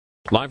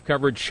Live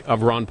coverage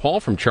of Ron Paul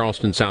from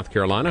Charleston, South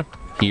Carolina,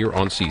 here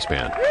on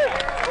C-SPAN.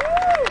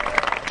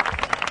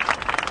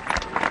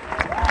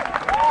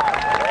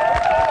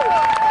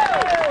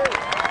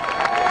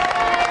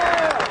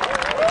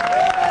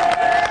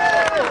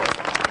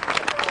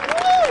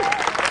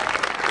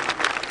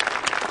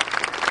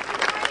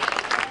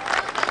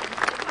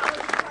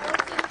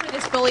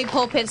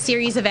 Pulpit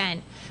series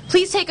event.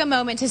 Please take a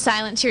moment to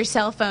silence your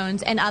cell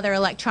phones and other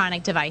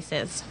electronic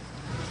devices.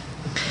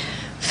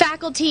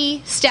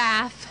 Faculty,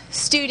 staff,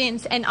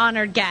 students, and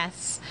honored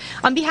guests,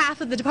 on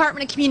behalf of the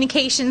Department of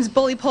Communications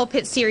Bully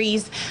Pulpit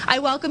series, I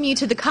welcome you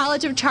to the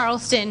College of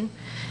Charleston,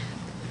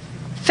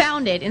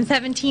 founded in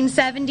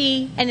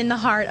 1770 and in the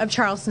heart of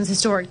Charleston's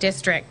historic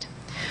district.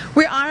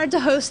 We're honored to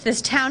host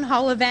this town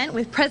hall event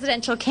with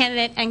presidential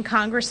candidate and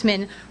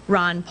Congressman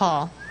Ron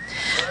Paul.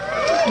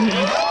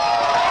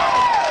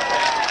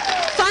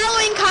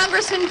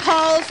 Congressman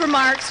Paul's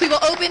remarks, we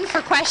will open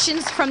for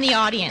questions from the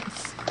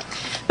audience.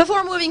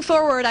 Before moving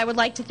forward, I would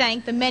like to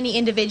thank the many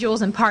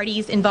individuals and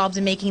parties involved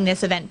in making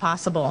this event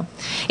possible.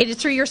 It is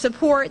through your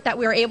support that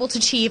we are able to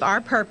achieve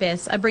our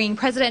purpose of bringing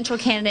presidential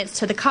candidates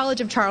to the College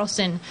of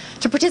Charleston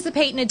to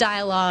participate in a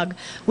dialogue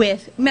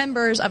with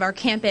members of our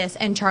campus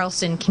and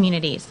Charleston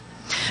communities.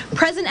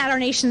 Present at our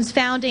nation's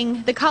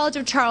founding, the College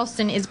of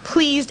Charleston is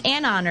pleased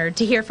and honored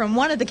to hear from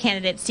one of the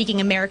candidates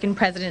seeking American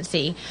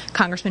presidency,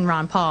 Congressman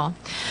Ron Paul.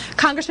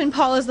 Congressman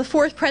Paul is the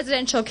fourth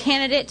presidential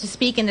candidate to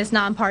speak in this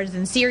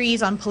nonpartisan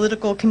series on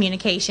political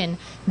communication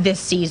this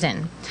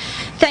season.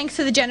 Thanks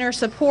to the generous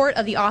support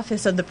of the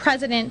Office of the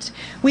President,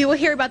 we will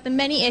hear about the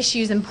many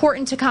issues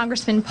important to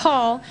Congressman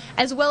Paul,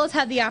 as well as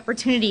have the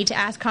opportunity to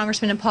ask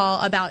Congressman Paul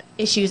about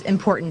issues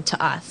important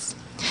to us.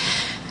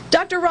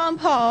 Dr. Ron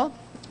Paul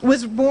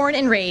was born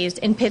and raised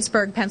in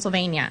Pittsburgh,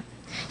 Pennsylvania.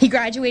 He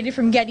graduated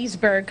from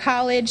Gettysburg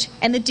College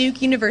and the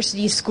Duke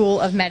University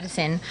School of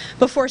Medicine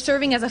before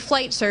serving as a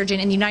flight surgeon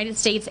in the United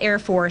States Air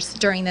Force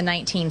during the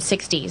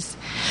 1960s.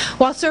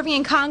 While serving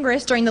in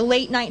Congress during the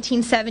late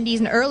 1970s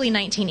and early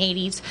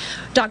 1980s,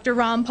 Dr.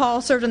 Ron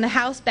Paul served on the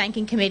House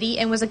Banking Committee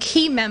and was a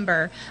key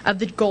member of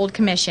the Gold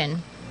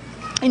Commission.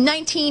 In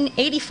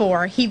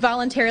 1984, he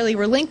voluntarily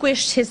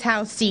relinquished his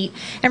House seat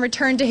and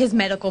returned to his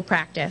medical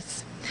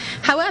practice.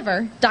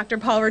 However, Dr.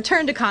 Paul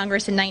returned to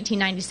Congress in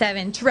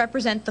 1997 to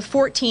represent the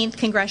 14th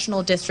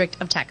Congressional District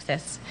of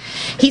Texas.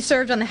 He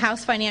served on the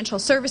House Financial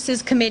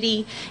Services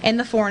Committee and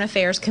the Foreign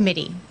Affairs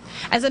Committee.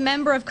 As a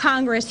member of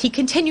Congress, he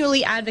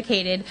continually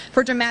advocated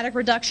for dramatic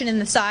reduction in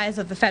the size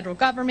of the federal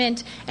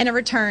government and a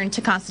return to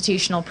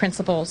constitutional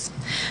principles.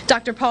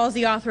 Dr. Paul is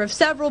the author of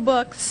several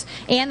books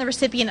and the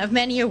recipient of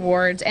many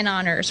awards and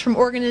honors from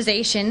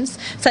organizations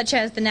such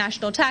as the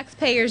National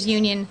Taxpayers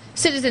Union,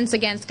 Citizens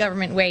Against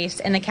Government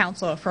Waste, and the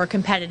Council for a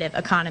Competitive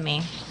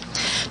Economy.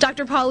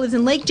 Dr. Paul lives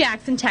in Lake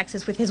Jackson,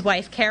 Texas with his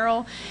wife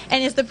Carol,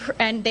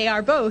 and they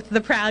are both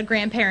the proud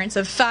grandparents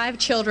of 5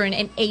 children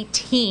and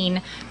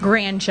 18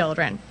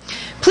 grandchildren.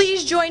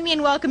 Please join me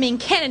in welcoming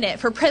candidate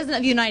for President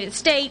of the United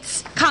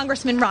States,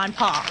 Congressman Ron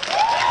Paul.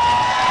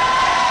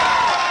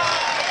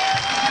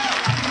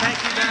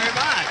 Thank you very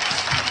much.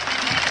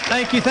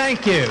 Thank you,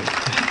 thank you.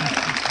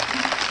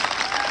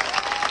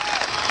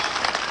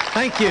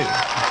 Thank you.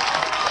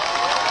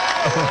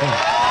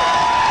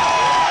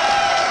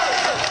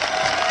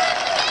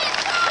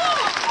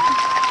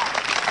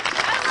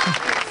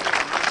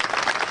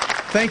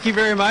 Thank you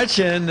very much,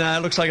 and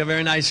it looks like a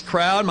very nice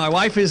crowd. My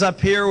wife is up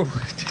here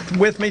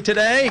with me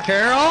today,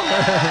 Carol.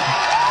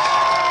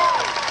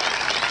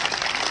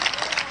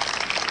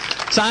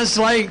 Sounds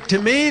like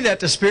to me that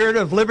the spirit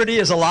of liberty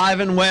is alive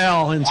and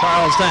well in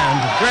Charleston.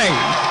 Great.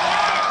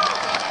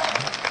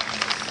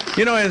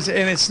 You know,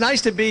 and it's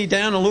nice to be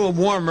down a little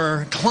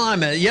warmer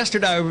climate.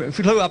 Yesterday, I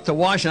flew up to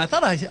Washington. I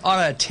thought I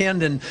ought to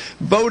attend and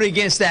vote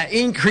against that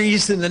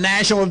increase in the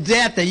national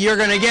debt that you're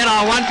going to get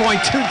on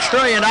 $1.2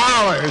 trillion.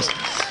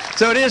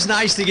 So it is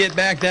nice to get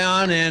back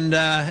down and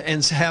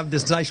have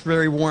this nice,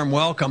 very warm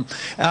welcome.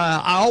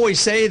 I always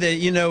say that,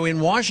 you know, in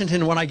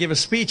Washington, when I give a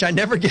speech, I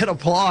never get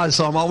applause,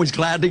 so I'm always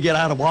glad to get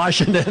out of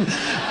Washington.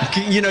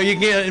 You know, you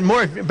get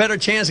a better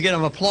chance to get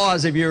an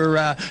applause if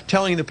you're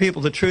telling the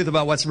people the truth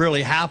about what's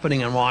really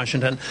happening in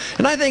Washington.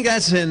 And I think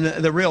that's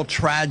the real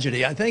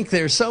tragedy. I think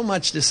there's so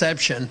much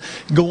deception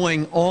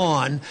going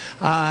on.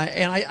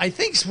 And I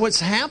think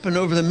what's happened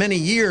over the many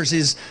years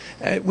is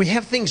we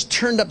have things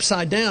turned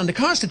upside down. The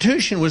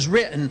Constitution was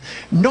written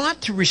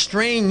not to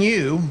restrain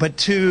you, but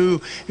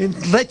to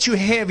let you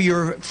have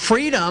your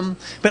freedom,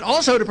 but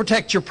also to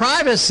protect your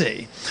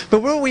privacy.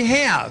 But what do we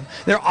have?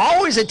 They're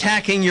always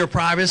attacking your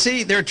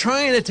privacy. They're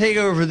trying to take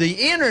over the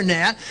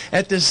internet.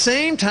 At the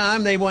same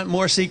time, they want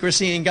more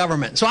secrecy in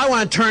government. So I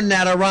want to turn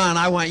that around.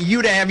 I want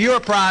you to have your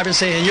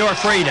privacy and your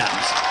freedoms.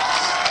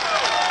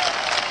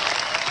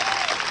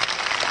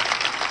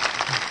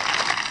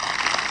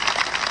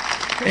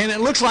 And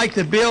it looks like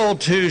the bill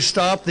to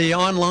stop the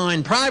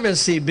online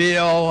privacy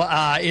bill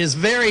is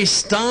very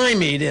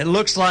stymied. It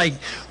looks like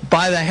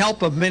by the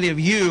help of many of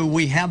you,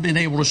 we have been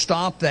able to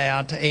stop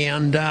that,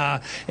 and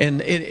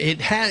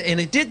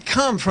it did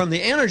come from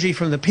the energy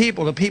from the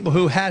people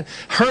who had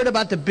heard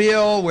about the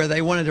bill, where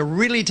they wanted to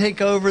really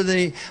take over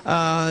the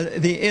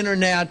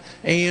internet,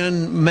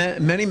 and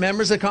many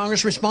members of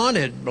Congress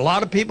responded. A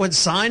lot of people had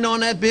signed on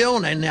that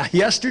bill, and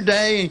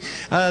yesterday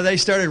they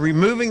started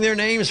removing their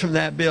names from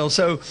that bill.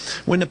 So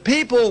when the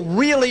people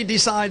really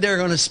decide they're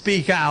going to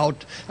speak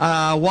out,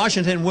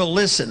 Washington will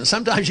listen.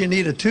 Sometimes you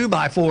need a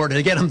 2x4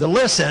 to get them to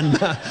listen.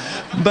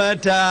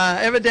 But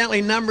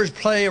evidently numbers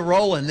play a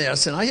role in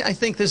this, and I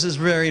think this is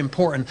very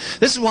important.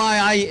 This is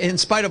why in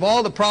spite of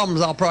all the problems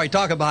I'll probably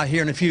talk about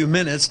here in a few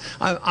minutes,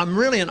 I'm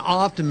really an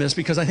optimist,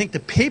 because I think the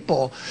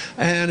people,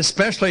 and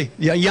especially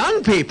the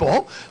young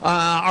people,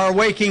 are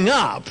waking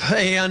up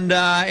and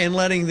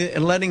letting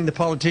the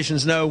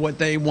politicians know what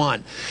they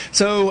want.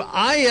 So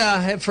I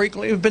have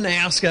frequently been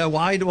asked,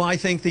 why do I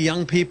think the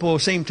young people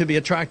seem to be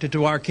attracted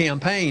to our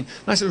campaign?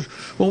 And I said,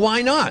 well,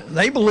 why not?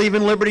 They believe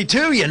in liberty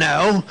too, you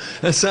know.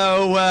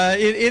 So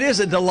it is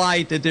a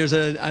delight that there's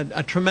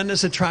a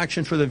tremendous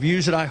attraction for the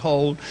views that I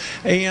hold,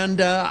 and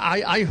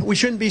we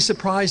shouldn't be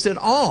surprised at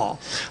all.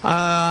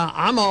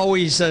 I'm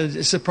always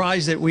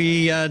surprised that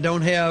we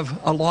don't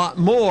have a lot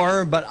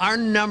more, but our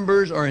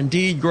numbers are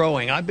indeed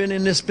growing. I've been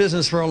in this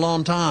business for a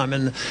long time,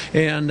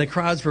 and the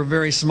crowds were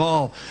very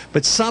small,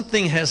 but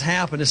something has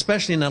happened,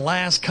 especially in the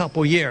last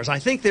couple years. I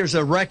think there's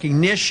a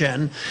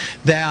recognition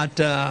that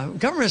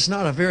government is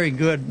not a very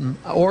good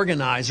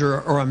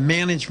organizer or a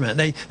management.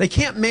 They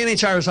can't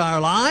manage our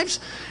lives.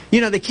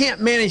 You know, they can't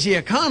manage the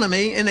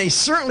economy, and they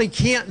certainly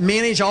can't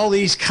manage all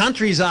these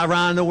countries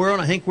around the world.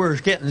 I think we're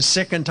getting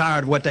sick and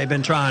tired of what they've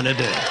been trying to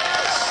do.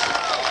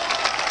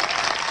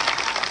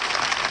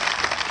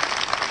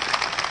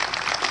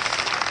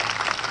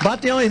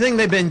 But the only thing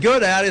they've been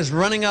good at is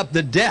running up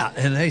the debt,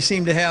 and they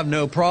seem to have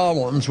no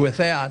problems with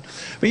that.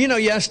 But you know,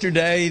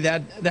 yesterday,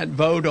 that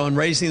vote on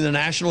raising the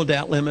national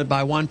debt limit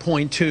by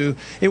 1.2,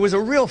 it was a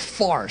real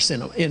farce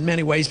in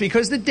many ways,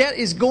 because the debt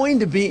is going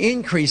to be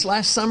increased.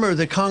 Last summer,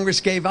 the Congress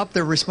gave up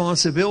their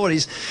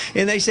responsibilities,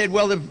 and they said,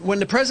 well, when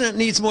the president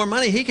needs more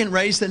money, he can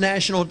raise the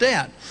national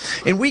debt.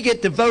 And we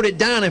get to vote it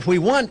down if we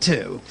want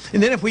to.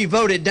 And then if we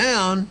vote it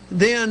down,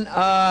 then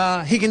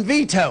he can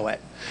veto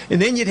it.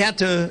 And then you'd have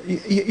to,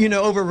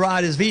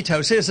 override his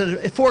veto. So it's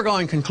a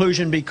foregone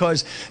conclusion,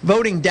 because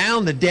voting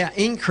down the debt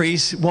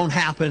increase won't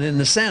happen in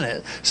the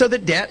Senate. So the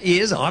debt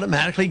is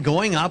automatically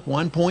going up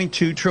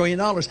 $1.2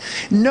 trillion.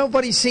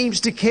 Nobody seems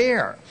to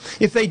care.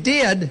 If they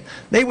did,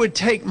 they would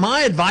take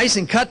my advice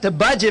and cut the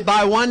budget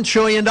by $1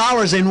 trillion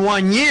in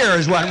 1 year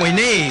is what we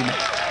need.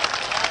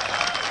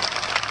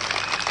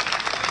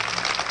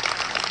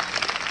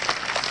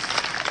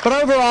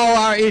 But overall,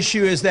 our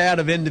issue is that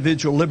of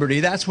individual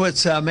liberty. That's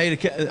what's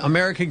made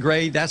America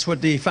great. That's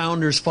what the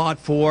founders fought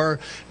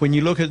for. When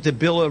you look at the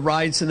Bill of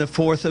Rights and the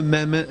Fourth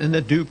Amendment and the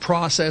due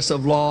process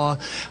of law,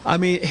 I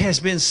mean, it has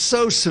been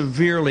so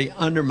severely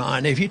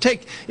undermined. If you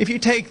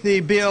take the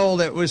bill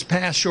that was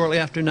passed shortly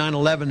after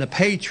 9/11, the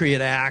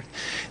Patriot Act,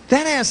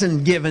 that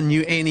hasn't given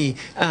you any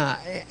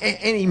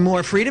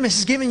more freedom.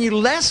 It's given you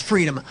less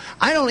freedom.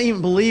 I don't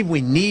even believe we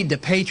need the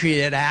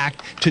Patriot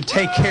Act to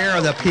take care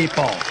of the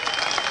people.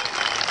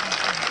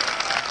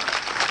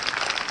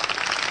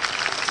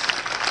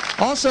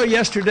 Also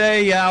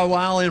yesterday,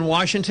 while in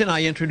Washington,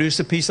 I introduced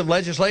a piece of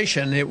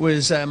legislation. It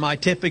was my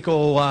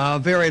typical,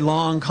 very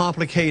long,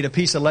 complicated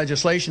piece of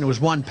legislation. It was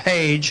 1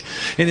 page,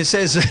 and it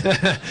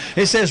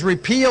says,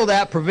 repeal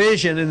that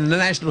provision in the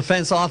National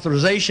Defense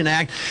Authorization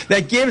Act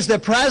that gives the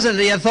President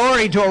the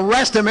authority to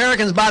arrest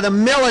Americans by the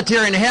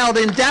military and held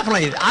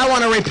indefinitely. I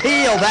want to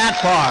repeal that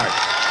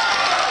part.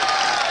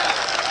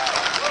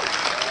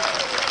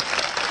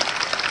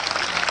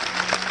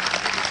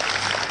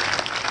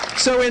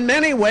 So in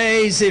many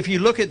ways, if you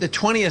look at the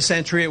 20th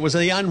century, it was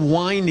the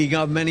unwinding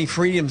of many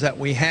freedoms that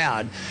we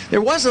had.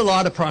 There was a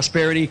lot of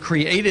prosperity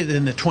created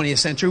in the 20th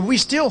century. We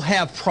still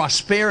have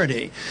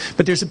prosperity,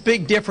 but there's a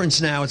big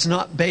difference now. It's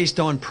not based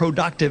on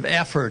productive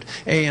effort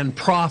and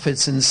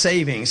profits and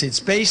savings. It's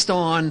based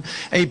on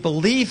a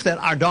belief that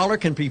our dollar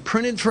can be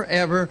printed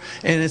forever,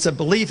 and it's a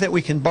belief that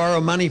we can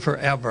borrow money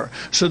forever.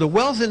 So the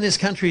wealth in this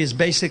country is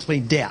basically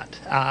debt.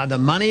 The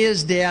money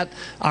is debt.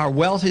 Our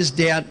wealth is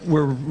debt.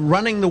 We're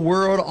running the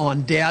world on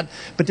debt,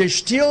 but there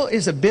still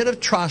is a bit of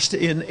trust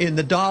in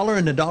the dollar,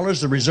 and the dollar is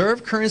the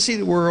reserve currency of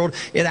the world.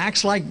 It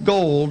acts like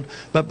gold,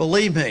 but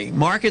believe me,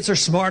 markets are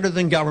smarter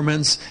than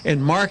governments,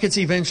 and markets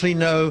eventually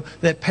know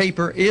that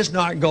paper is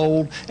not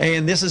gold,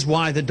 and this is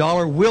why the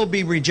dollar will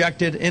be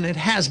rejected, and it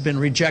has been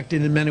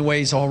rejected in many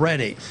ways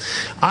already.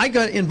 I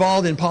got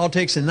involved in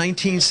politics in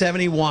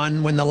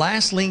 1971 when the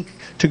last link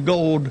to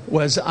gold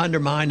was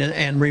undermined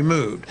and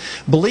removed,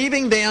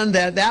 believing then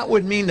that that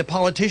would mean the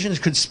politicians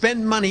could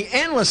spend money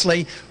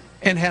endlessly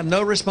and have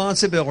no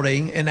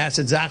responsibility, and that's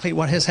exactly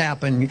what has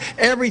happened.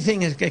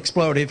 Everything has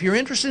exploded. If you're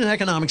interested in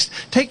economics,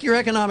 take your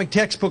economic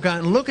textbook out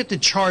and look at the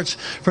charts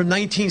from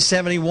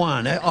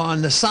 1971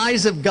 on the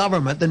size of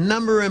government, the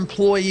number of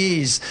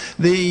employees,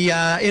 the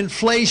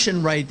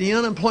inflation rate, the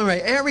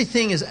unemployment rate.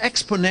 Everything is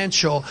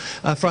exponential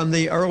from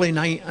the early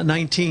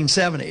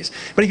 1970s.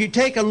 But if you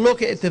take a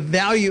look at the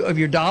value of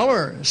your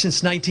dollar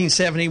since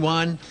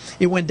 1971,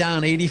 it went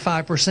down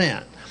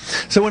 85%.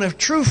 So in a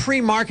true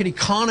free market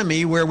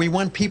economy where we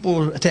want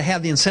people to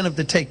have the incentive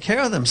to take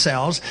care of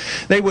themselves,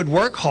 they would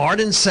work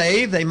hard and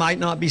save. They might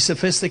not be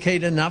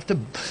sophisticated enough to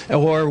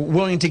or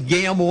willing to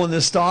gamble in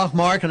the stock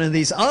market and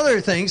these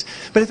other things.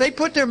 But if they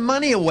put their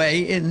money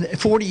away in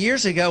 40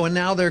 years ago and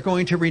now they're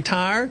going to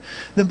retire,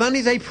 the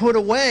money they put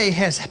away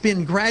has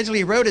been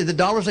gradually eroded. The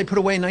dollars they put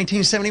away in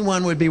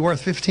 1971 would be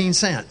worth 15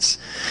 cents.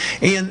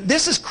 And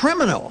this is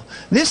criminal.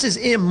 This is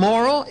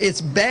immoral.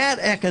 It's bad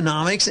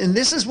economics. And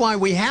this is why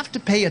we have to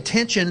pay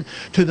attention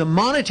to the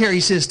monetary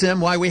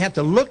system, why we have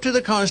to look to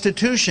the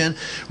Constitution,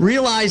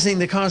 realizing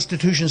the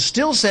Constitution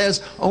still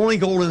says only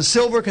gold and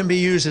silver can be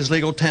used as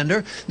legal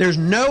tender. There's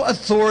no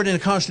authority in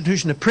the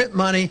Constitution to print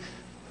money,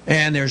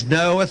 and there's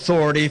no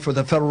authority for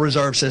the Federal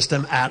Reserve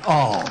System at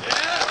all.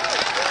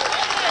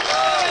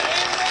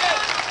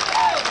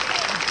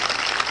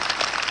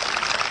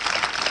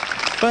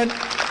 But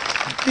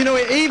you know,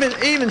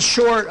 even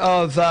short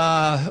of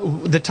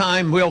the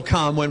time will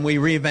come when we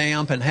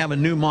revamp and have a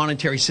new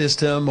monetary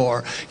system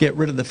or get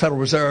rid of the Federal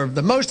Reserve,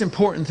 the most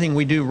important thing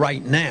we do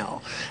right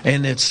now,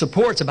 and it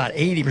supports about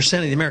 80%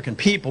 of the American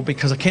people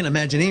because I can't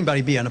imagine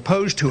anybody being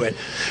opposed to it,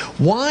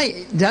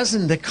 why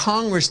doesn't the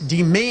Congress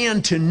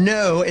demand to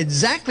know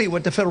exactly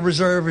what the Federal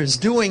Reserve is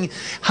doing,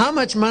 how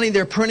much money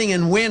they're printing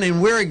and when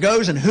and where it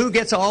goes and who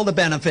gets all the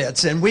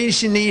benefits? And we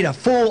should need a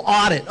full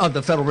audit of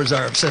the Federal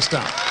Reserve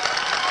System.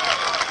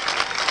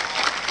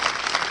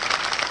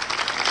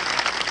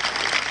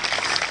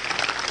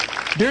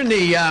 During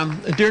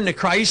the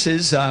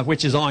crisis,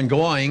 which is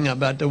ongoing,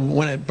 but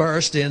when it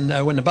burst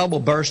when the bubble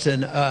burst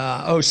in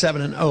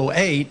 07 and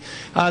 08,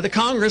 the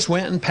Congress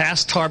went and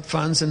passed TARP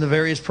funds into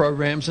various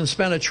programs and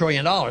spent $1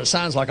 trillion.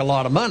 Sounds like a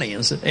lot of money,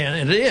 and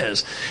it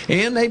is.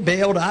 And they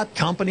bailed out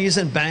companies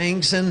and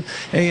banks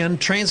and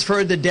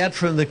transferred the debt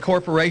from the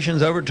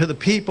corporations over to the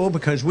people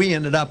because we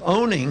ended up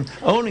owning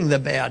the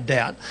bad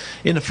debt.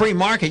 In the free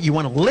market, you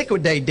want to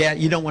liquidate debt.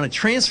 You don't want to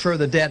transfer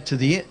the debt to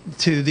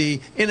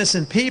the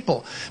innocent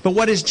people. But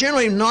what is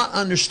generally not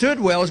understood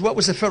well is what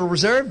was the Federal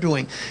Reserve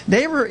doing.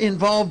 They were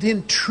involved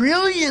in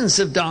trillions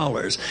of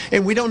dollars,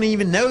 and we don't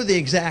even know the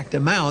exact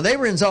amount. They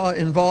were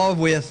involved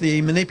with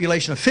the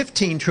manipulation of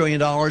 $15 trillion,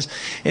 and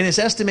it's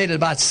estimated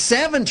about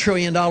 $7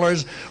 trillion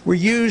were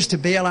used to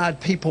bail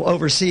out people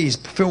overseas,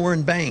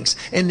 foreign banks,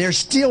 and they're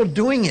still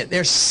doing it.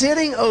 They're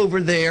sitting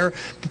over there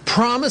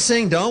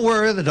promising, don't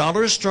worry, the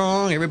dollar is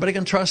strong, everybody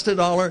can trust the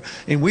dollar,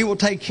 and we will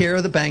take care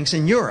of the banks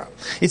in Europe.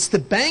 It's the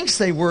banks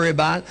they worry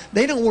about.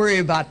 They don't worry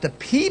about the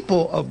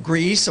people of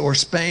Greece or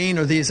Spain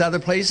or these other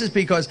places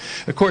because,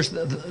 of course,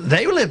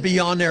 they live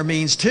beyond their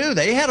means too.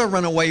 They had a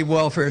runaway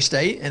welfare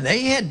state and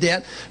they had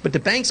debt, but the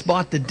banks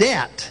bought the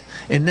debt.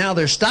 And now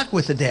they're stuck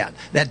with the debt.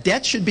 That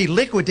debt should be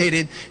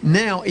liquidated.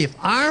 Now, if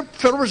our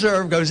Federal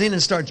Reserve goes in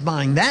and starts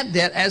buying that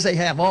debt, as they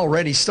have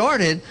already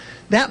started,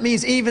 that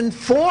means even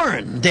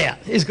foreign debt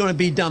is going to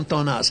be dumped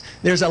on us.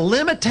 There's a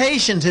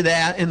limitation to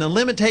that, and the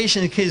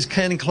limitation is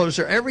getting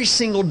closer every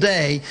single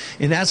day,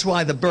 and that's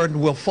why the burden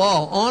will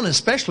fall on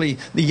especially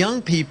the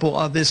young people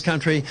of this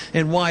country,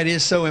 and why it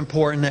is so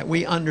important that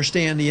we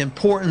understand the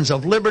importance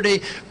of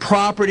liberty,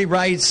 property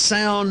rights,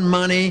 sound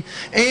money,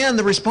 and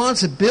the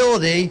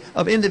responsibility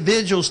of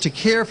individuals to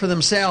care for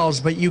themselves.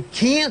 But you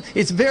can't,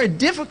 it's very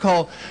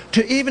difficult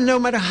to even, no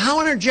matter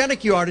how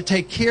energetic you are, to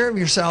take care of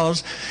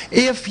yourselves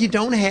if you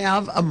don't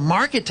have a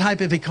market type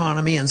of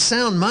economy and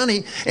sound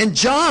money and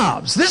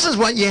jobs. This is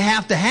what you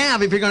have to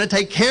have if you're going to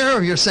take care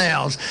of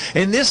yourselves.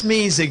 And this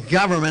means the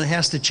government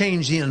has to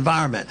change the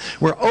environment.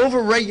 We're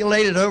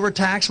over-regulated,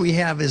 overtaxed. We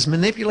have this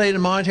manipulated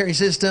monetary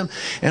system.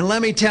 And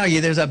let me tell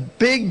you, there's a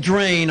big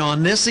drain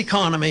on this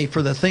economy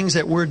for the things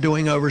that we're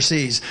doing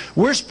overseas.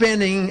 We're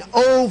spending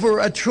over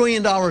 $1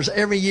 trillion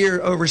every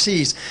year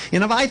overseas.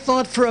 And if I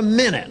thought for a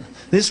minute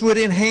this would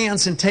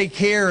enhance and take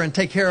care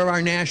of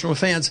our national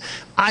defense,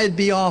 I'd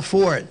be all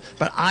for it.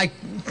 But I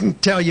can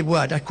tell you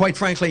what, quite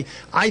frankly,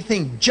 I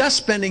think just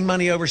spending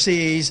money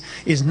overseas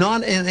is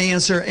not an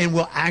answer and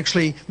will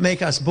actually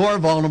make us more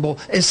vulnerable,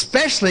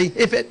 especially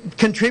if it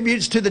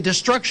contributes to the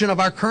destruction of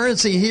our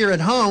currency here at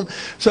home.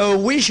 So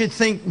we should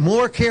think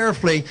more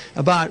carefully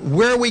about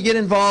where we get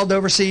involved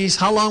overseas,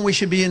 how long we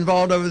should be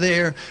involved over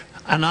there.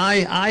 And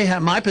I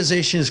have, my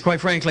position is,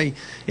 quite frankly,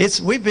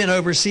 we've been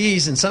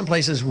overseas in some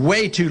places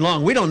way too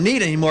long. We don't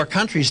need any more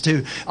countries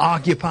to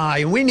occupy.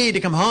 And we need to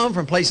come home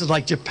from places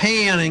like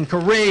Japan and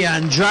Korea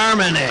and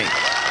Germany.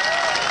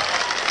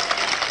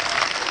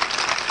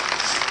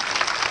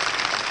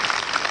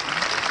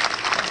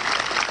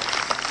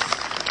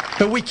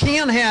 But we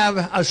can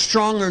have a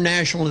stronger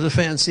national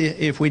defense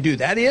if we do.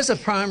 That is a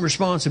prime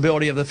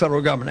responsibility of the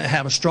federal government, to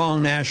have a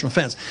strong national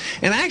defense.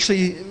 And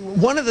actually,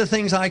 one of the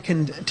things I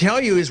can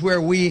tell you is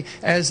where we,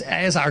 as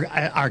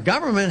our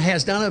government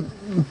has done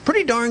a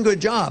pretty darn good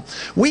job.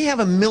 We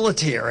have a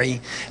military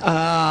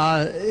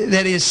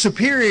that is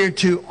superior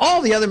to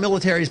all the other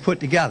militaries put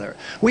together.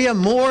 We have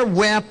more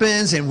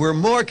weapons and we're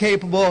more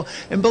capable.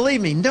 And believe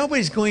me,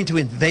 nobody's going to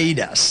invade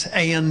us.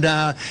 And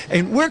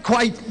we're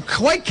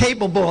quite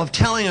capable of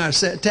taking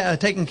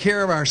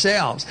care of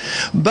ourselves.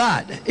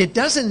 But it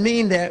doesn't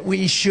mean that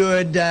we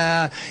should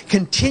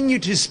continue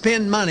to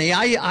spend money.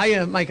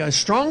 I make a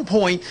strong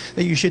point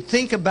that you should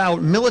think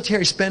about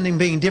military spending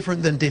being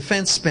different than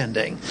defense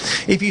spending.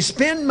 If you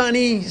spend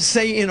money,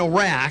 say in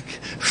Iraq,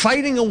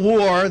 fighting a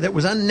war that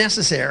was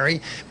unnecessary,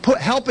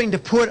 helping to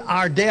put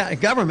our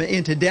government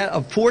into debt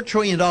of $4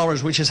 trillion,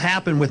 which has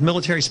happened with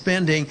military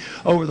spending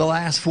over the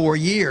last 4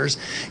 years,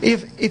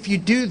 if you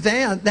do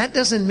that, that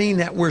doesn't mean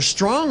that we're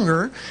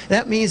stronger.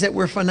 That means that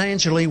we're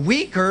financially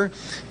weaker.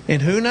 And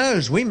who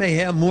knows, we may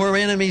have more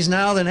enemies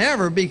now than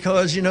ever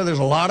because, you know, there's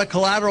a lot of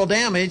collateral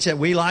damage that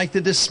we like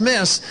to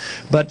dismiss.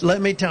 But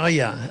let me tell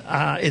you,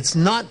 it's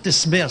not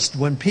dismissed.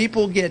 When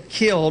people get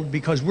killed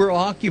because we're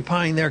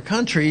occupying their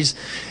countries,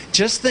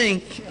 just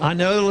think, I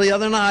know the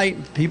other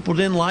night people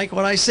didn't like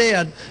what I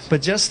said,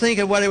 but just think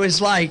of what it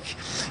was like.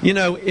 You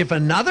know, if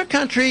another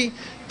country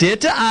did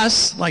to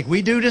us like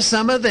we do to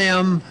some of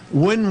them,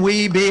 wouldn't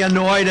we be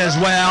annoyed as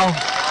well?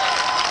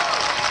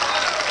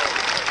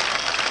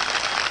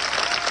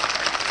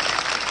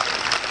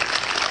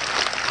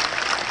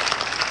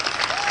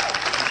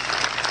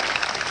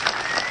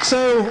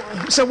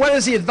 So what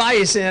is the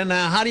advice, and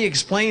how do you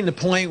explain the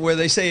point where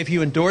they say if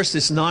you endorse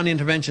this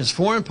non-interventionist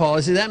foreign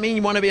policy, does that mean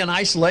you want to be an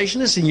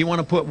isolationist and you want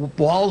to put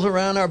walls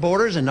around our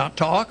borders and not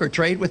talk or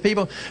trade with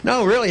people?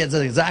 No, really, it's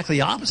exactly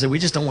the opposite. We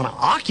just don't want to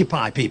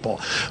occupy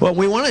people. What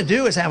we want to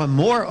do is have a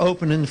more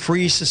open and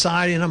free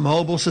society and a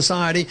mobile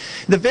society.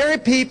 The very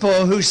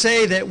people who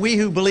say that we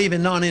who believe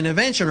in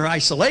non-intervention are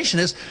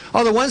isolationists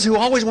are the ones who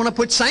always want to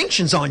put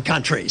sanctions on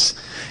countries.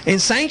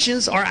 And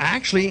sanctions are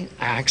actually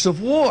acts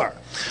of war.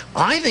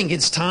 I think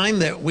it's time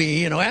that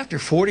we, you know, after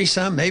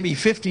 40-some, maybe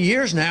 50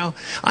 years now,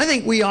 I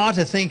think we ought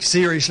to think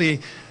seriously.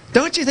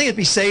 Don't you think it'd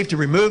be safe to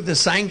remove the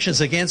sanctions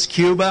against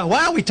Cuba?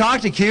 Why don't we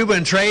talk to Cuba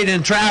and trade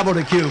and travel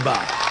to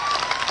Cuba?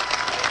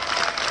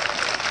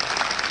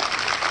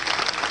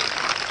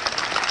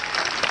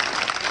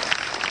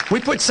 We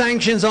put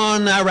sanctions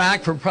on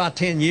Iraq for about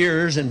 10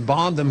 years and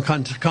bombed them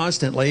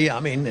constantly. I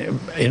mean,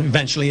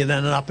 eventually it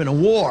ended up in a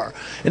war.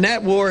 And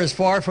that war is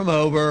far from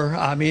over.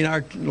 I mean,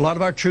 a lot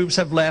of our troops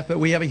have left, but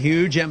we have a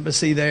huge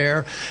embassy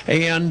there.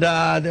 And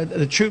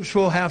the troops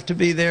will have to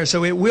be there.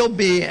 So it will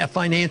be a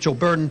financial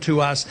burden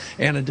to us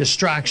and a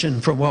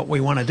distraction from what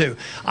we want to do.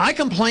 I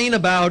complain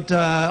about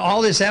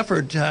all this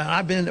effort.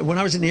 When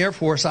I was in the Air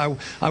Force, I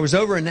was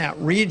over in that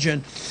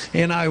region,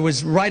 and I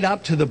was right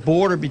up to the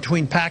border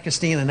between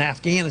Pakistan and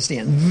Afghanistan.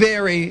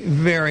 Very,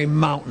 very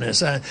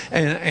mountainous,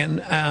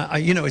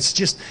 you know, it's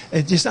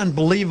just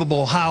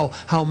unbelievable how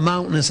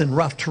mountainous and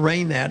rough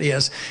terrain that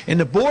is. And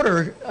the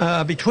border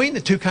between the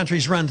two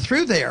countries run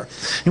through there,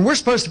 and we're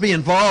supposed to be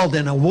involved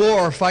in a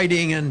war,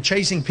 fighting and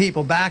chasing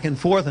people back and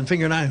forth and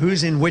figuring out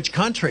who's in which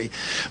country.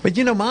 But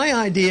you know, my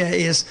idea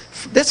is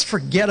let's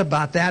forget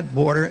about that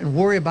border and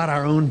worry about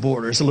our own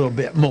borders a little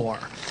bit more.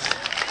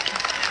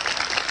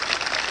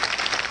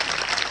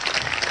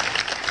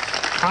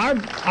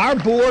 Our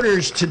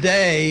borders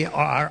today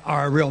are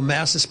a real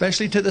mess,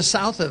 especially to the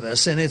south of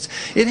us, and it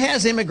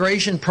has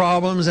immigration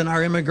problems, and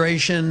our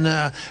immigration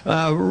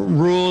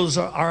rules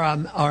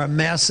are a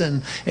mess,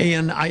 and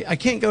I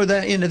can't go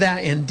into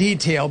that in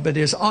detail, but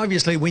there's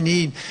obviously we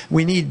need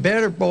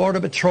better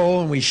border patrol,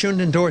 and we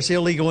shouldn't endorse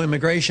illegal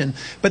immigration.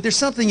 But there's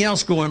something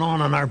else going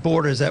on our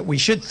borders that we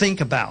should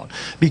think about,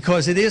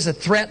 because it is a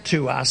threat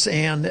to us,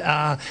 and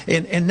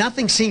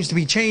nothing seems to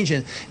be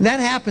changing. And that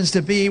happens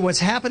to be what's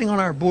happening on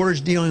our borders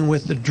dealing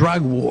with the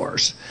drug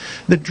wars.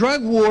 The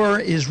drug war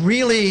is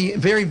really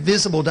very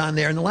visible down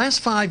there. In the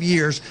last 5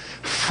 years,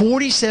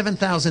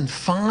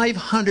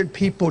 47,500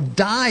 people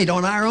died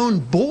on our own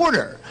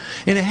border,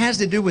 and it has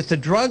to do with the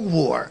drug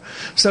war.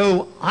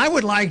 So I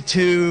would like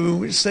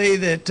to say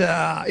that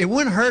it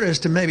wouldn't hurt us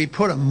to maybe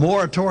put a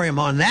moratorium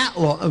on that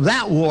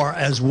war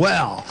as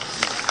well.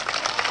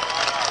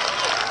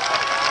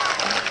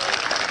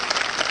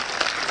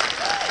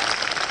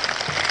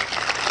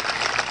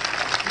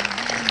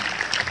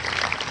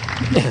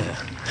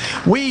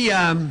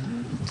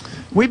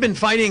 We've been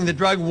fighting the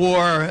drug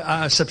war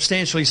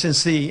substantially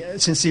since the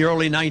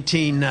early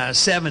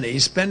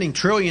 1970s, spending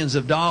trillions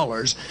of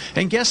dollars.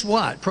 And guess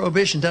what?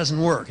 Prohibition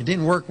doesn't work. It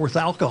didn't work with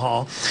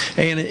alcohol,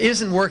 and it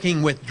isn't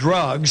working with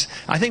drugs.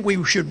 I think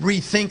we should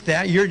rethink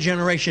that. Your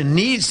generation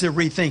needs to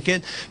rethink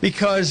it,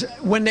 because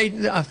when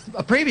a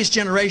previous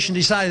generation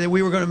decided that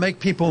we were going to make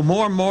people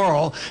more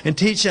moral and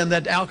teach them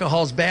that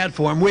alcohol is bad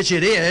for them, which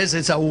it is.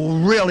 It's a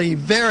really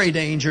very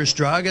dangerous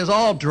drug, as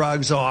all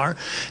drugs are.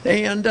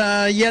 And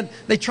yet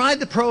they tried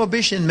the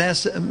prohibition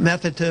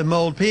method to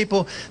mold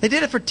people. They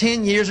did it for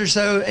 10 years or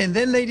so, and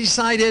then they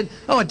decided,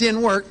 oh, it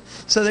didn't work.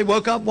 So they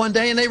woke up one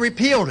day and they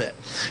repealed it.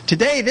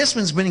 Today, this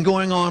one's been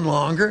going on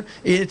longer.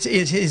 It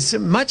is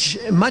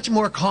much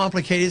more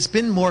complicated. It's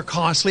been more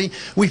costly.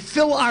 We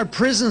fill our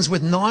prisons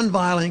with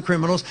nonviolent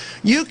criminals.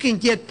 You can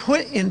get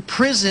put in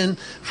prison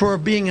for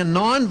being a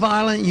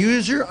nonviolent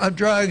user of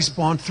drugs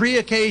on 3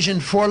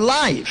 occasions for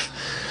life.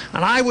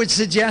 And I would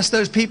suggest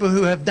those people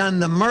who have done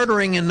the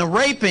murdering and the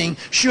raping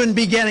shouldn't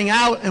be getting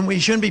out, and we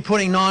shouldn't be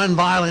putting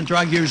nonviolent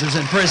drug users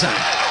in prison.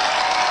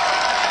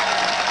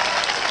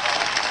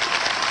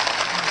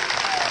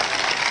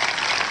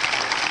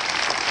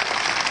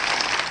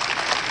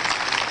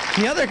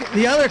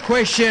 The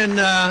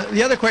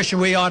other question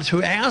we ought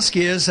to ask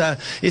is,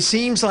 it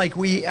seems like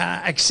we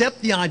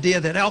accept the idea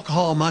that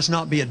alcohol must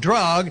not be a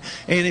drug,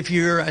 and if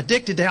you're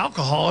addicted to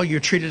alcohol, you're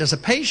treated as a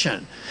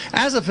patient.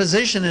 As a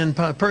physician and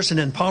person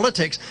in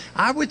politics,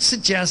 I would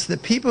suggest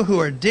that people who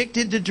are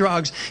addicted to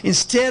drugs,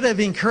 instead of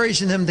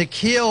encouraging them to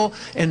kill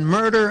and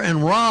murder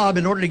and rob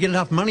in order to get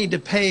enough money to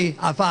pay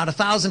about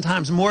 1,000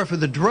 times more for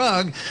the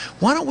drug,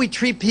 why don't we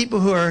treat people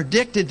who are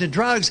addicted to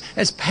drugs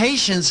as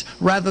patients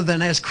rather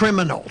than as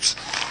criminals?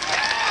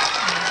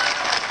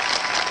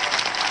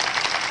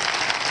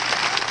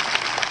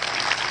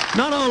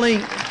 Not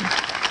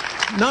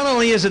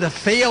only is it a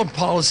failed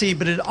policy,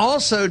 but it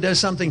also does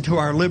something to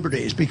our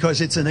liberties,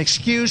 because it's an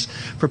excuse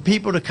for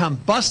people to come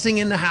busting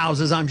into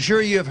houses. I'm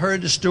sure you have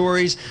heard the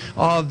stories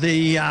of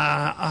the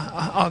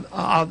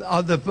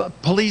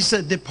police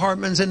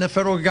departments and the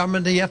federal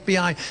government, the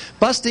FBI,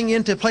 busting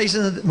into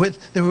places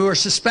who are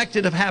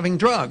suspected of having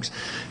drugs.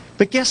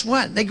 But guess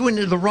what? They go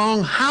into the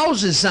wrong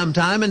houses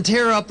sometime and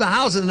tear up the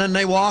houses, and then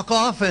they walk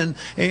off and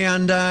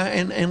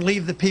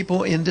leave the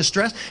people in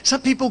distress.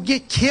 Some people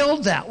get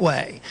killed that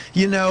way,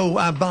 you know,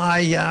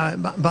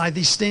 by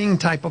these sting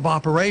type of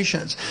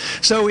operations.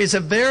 So it's a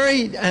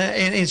very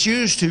and it's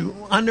used to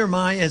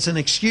undermine as an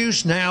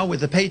excuse now with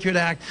the Patriot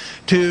Act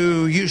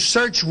to use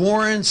search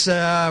warrants.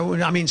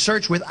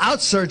 Search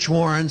without search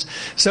warrants.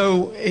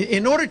 So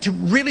in order to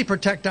really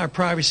protect our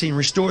privacy and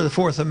restore the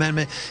Fourth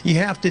Amendment, you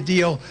have to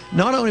deal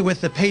not only with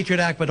the Patriot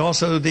Act, but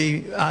also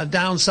the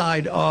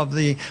downside of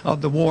the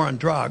war on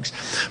drugs.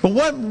 But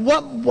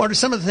what are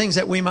some of the things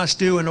that we must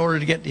do in order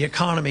to get the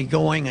economy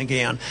going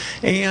again?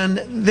 And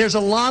there's a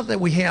lot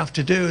that we have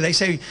to do. They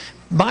say,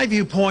 my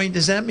viewpoint,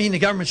 does that mean the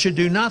government should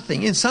do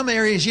nothing? In some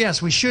areas, yes,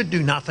 we should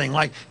do nothing,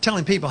 like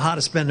telling people how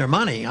to spend their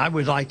money. I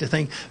would like to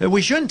think that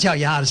we shouldn't tell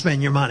you how to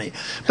spend your money.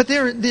 But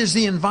there's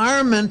the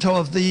environment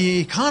of the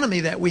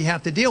economy that we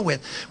have to deal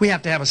with. We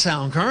have to have a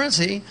sound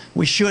currency.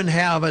 We shouldn't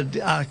have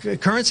a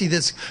currency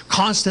that's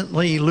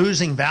constantly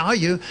losing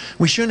value.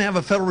 We shouldn't have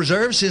a Federal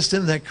Reserve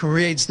System that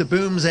creates the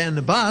booms and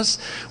the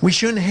busts. We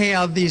shouldn't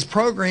have these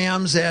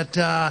programs that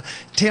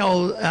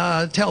tell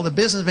the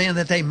businessman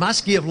that they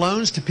must give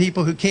loans to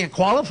people who can't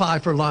qualify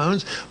for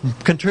loans,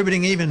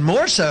 contributing even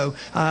more so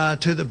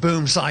to the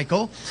boom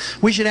cycle.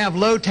 We should have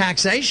low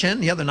taxation.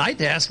 The other night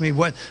they asked me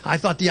what I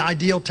thought the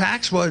ideal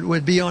tax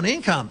would be on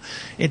income.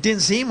 It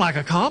didn't seem like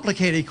a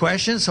complicated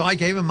question, so I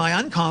gave them my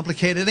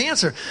uncomplicated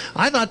answer.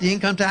 I thought the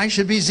income tax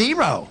should be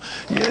 0.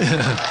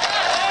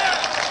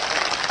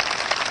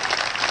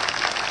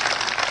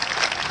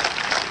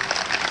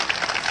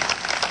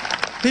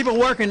 People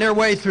working their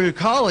way through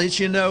college,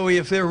 you know,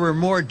 if there were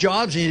more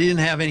jobs and you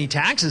didn't have any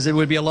taxes, it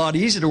would be a lot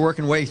easier to work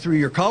your way through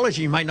your college.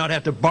 You might not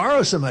have to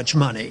borrow so much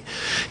money.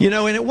 You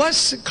know, and it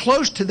was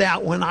close to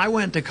that when I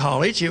went to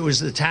college. It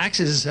was the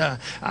taxes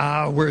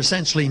were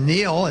essentially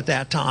nil at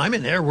that time,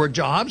 and there were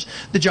jobs.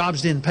 The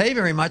jobs didn't pay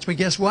very much, but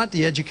guess what?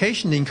 The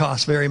education didn't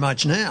cost very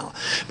much now.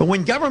 But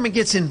when government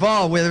gets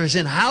involved, whether it's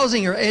in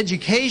housing or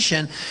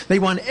education, they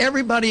want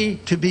everybody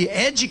to be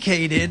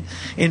educated,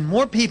 and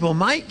more people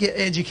might get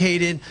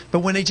educated,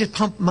 but when they just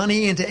pump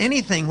money into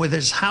anything, whether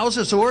it's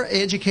houses or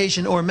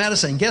education or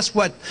medicine, guess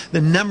what? The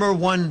number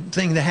one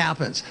thing that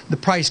happens, the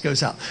price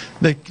goes up.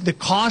 The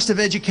cost of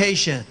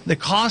education, the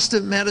cost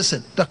of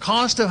medicine, the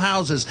cost of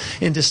houses,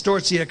 and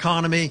distorts the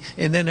economy,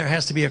 and then there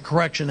has to be a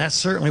correction. That's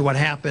certainly what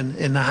happened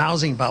in the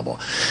housing bubble.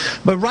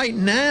 But right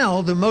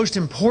now, the most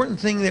important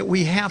thing that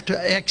we have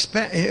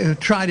to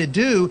try to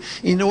do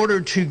in order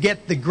to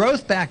get the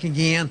growth back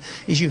again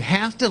is you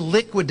have to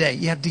liquidate.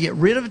 You have to get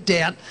rid of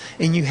debt,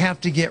 and you have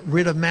to get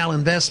rid of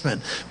malinvestment.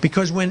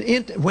 Because when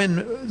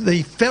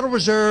the Federal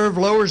Reserve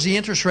lowers the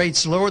interest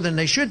rates lower than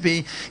they should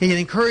be, it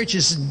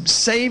encourages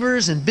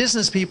savers and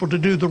business people to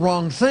do the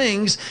wrong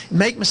things,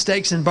 make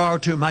mistakes, and borrow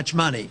too much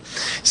money.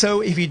 So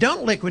if you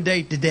don't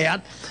liquidate the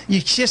debt, you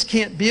just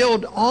can't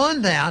build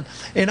on that.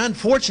 And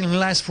unfortunately, in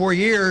the last 4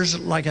 years,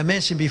 like I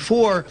mentioned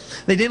before,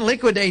 they didn't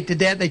liquidate the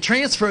debt. They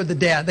transferred the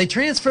debt. They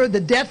transferred the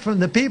debt from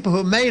the people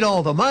who made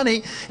all the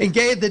money and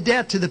gave the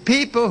debt to the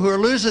people who are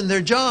losing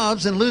their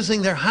jobs and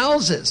losing their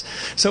houses.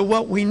 So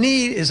what we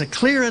need is a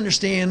clear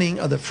understanding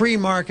of the free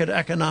market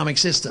economic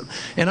system.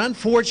 And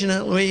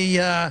unfortunately,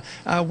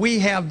 we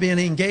have been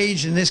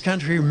engaged in this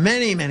country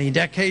many, many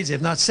decades,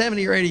 if not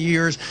 70 or 80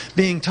 years,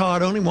 being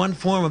taught only one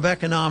form of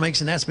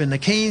economics, and that's been the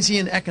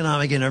Keynesian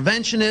economic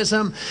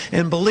interventionism.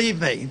 And believe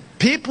me,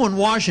 people in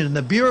Washington,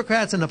 the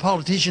bureaucrats and the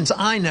politicians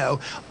I know,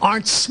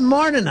 aren't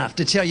smart enough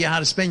to tell you how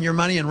to spend your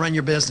money and run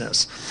your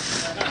business.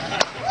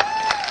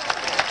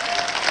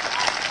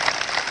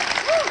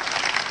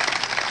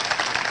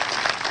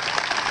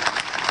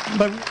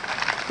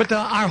 But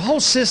our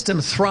whole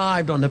system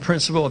thrived on the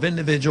principle of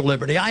individual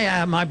liberty.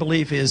 My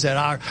belief is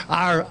that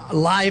our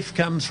life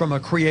comes from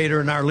a creator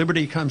and our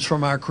liberty comes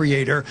from our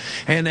creator,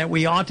 and that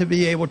we ought to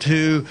be able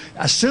to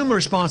assume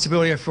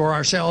responsibility for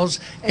ourselves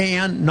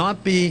and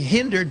not be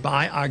hindered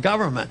by our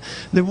government.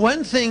 The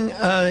one thing,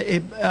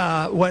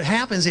 what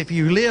happens if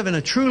you live in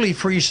a truly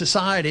free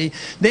society,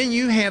 then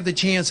you have the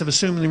chance of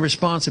assuming the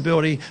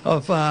responsibility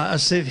of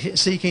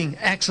seeking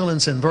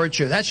excellence and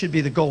virtue. That should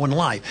be the goal in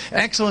life.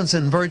 Excellence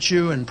and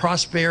virtue and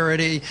prosperity.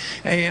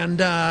 And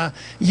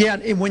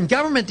yet when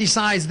government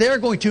decides they're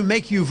going to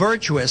make you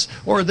virtuous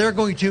or they're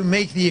going to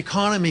make the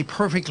economy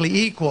perfectly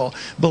equal,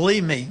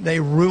 believe me, they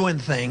ruin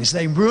things.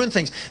 They ruin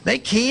things. They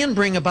can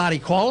bring about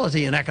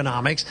equality in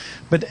economics,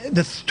 but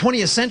the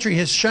 20th century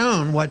has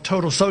shown what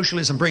total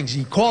socialism brings.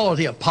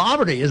 Equality of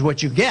poverty is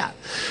what you get.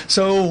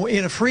 So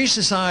in a free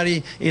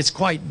society, it's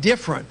quite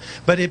different,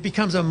 but it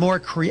becomes a more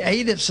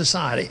creative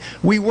society.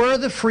 We were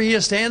the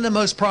freest and the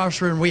most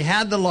prosperous, and we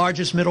had the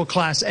largest middle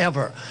class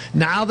ever.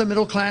 Now the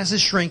middle class is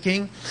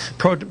shrinking,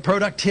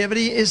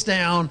 productivity is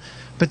down,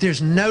 but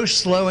there's no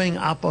slowing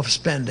up of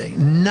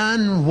spending,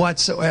 none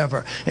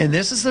whatsoever. And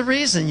this is the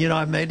reason,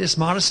 I've made this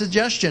modest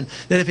suggestion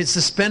that if it's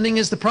the spending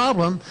is the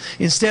problem,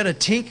 instead of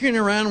tinkering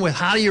around with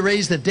how do you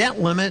raise the debt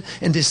limit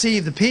and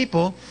deceive the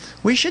people,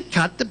 we should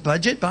cut the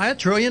budget by $1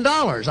 trillion.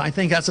 I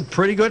think that's a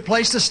pretty good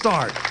place to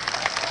start.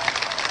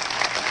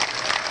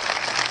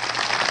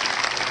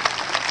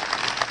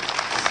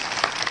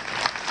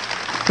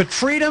 But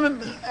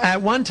freedom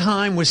at one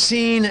time was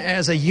seen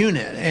as a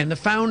unit, and the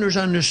founders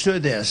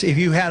understood this. If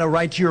you had a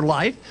right to your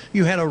life,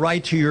 you had a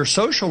right to your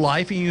social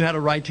life, and you had a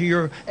right to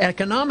your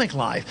economic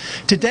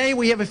life. Today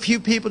we have a few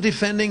people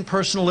defending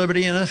personal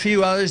liberty and a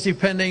few others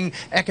defending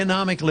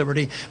economic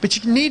liberty. But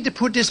you need to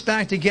put this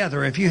back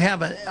together. If you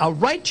have a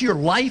right to your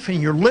life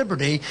and your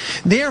liberty,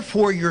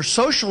 therefore your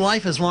social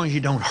life, as long as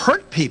you don't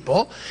hurt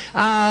people,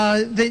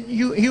 then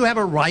you have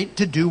a right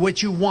to do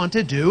what you want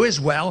to do as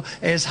well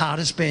as how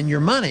to spend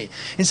your money.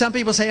 And some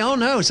people say, oh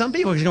no, some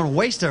people are going to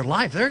waste their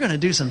life. They're going to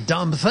do some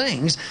dumb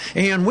things,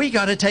 and we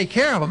got to take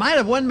care of them. I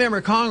had one member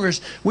of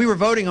Congress, we were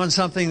voting on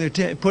something,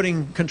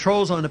 putting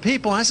controls on the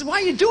people, and I said,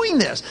 why are you doing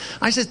this?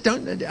 I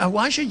said,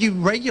 why should you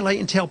regulate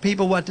and tell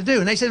people what to do?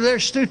 And they said, they're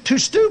too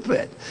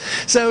stupid.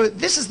 So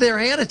this is their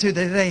attitude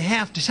that they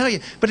have to tell you.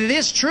 But it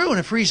is true in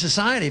a free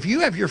society. If you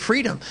have your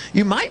freedom,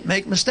 you might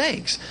make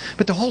mistakes.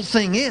 But the whole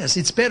thing is,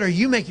 it's better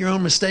you make your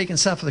own mistake and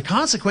suffer the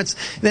consequence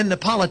than the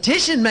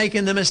politician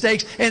making the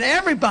mistakes and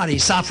everybody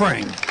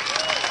suffering.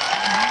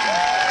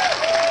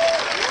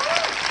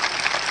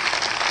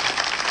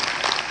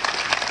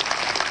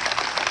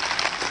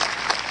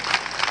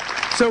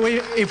 So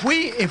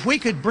if we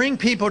could bring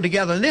people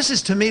together, and this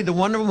is to me the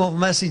wonderful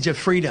message of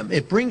freedom.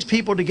 It brings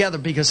people together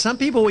because some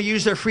people will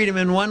use their freedom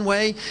in one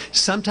way,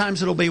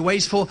 sometimes it'll be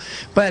wasteful,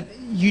 but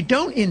you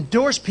don't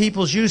endorse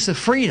people's use of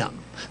freedom.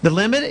 The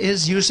limit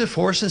is use of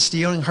force and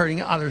stealing,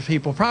 hurting other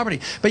people's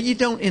property. But you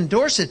don't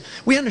endorse it.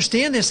 We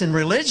understand this in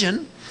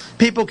religion.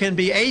 People can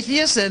be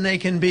atheists and they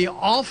can be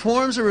all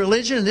forms of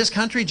religion, and this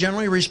country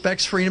generally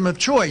respects freedom of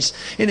choice,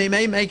 and they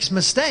may make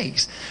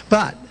mistakes.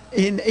 But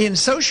in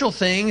social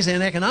things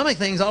and economic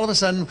things, all of a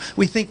sudden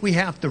we think we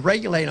have to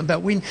regulate them.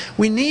 But we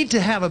need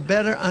to have a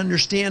better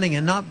understanding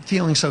and not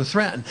feeling so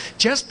threatened.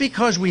 Just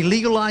because we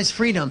legalize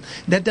freedom,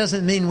 that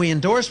doesn't mean we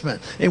endorse it.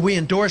 If we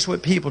endorse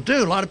what people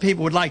do, a lot of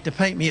people would like to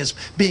paint me as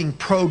being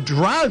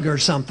pro-drug or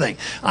something.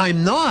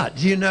 I'm not.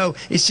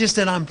 It's just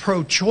that I'm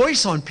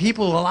pro-choice on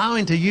people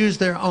allowing to use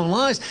their own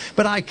lives.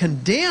 But I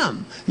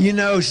condemn,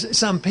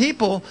 some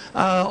people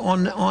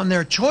on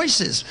their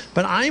choices.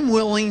 But I'm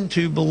willing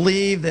to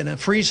believe that a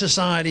free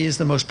society is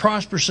the most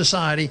prosperous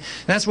society.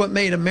 That's what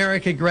made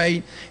America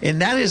great, and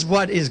that is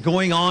what is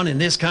going on in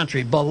this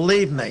country.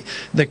 Believe me,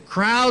 the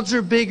crowds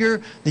are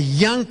bigger, the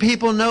young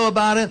people know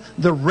about it,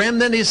 the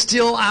remnant is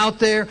still out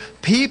there,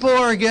 people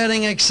are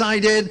getting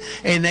excited,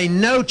 and they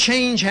know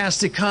change has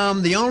to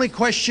come. The only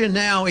question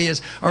now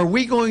is, are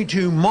we going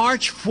to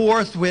march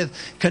forth with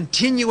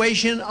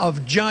continuation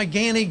of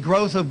gigantic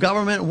growth of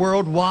government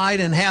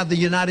worldwide and have the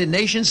United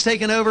Nations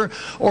taken over,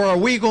 or are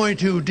we going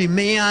to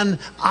demand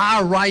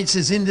our rights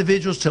as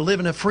individuals to live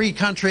in a free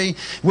country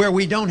where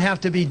we don't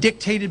have to be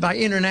dictated by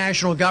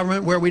international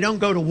government, where we don't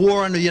go to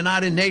war under the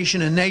United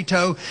Nations and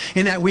NATO,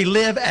 and that we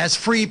live as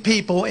free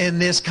people in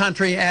this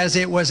country as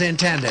it was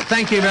intended.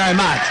 Thank you very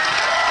much.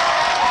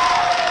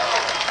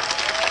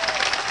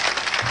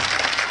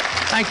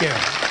 Thank you.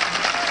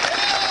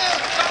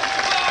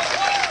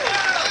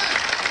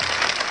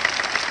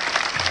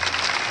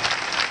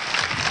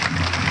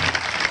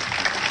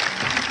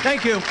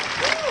 Thank you.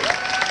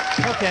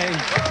 Okay,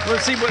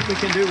 let's see what we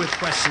can do with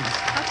questions.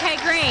 Okay,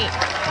 great.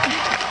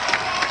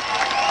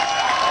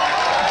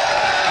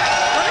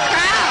 What a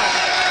crowd.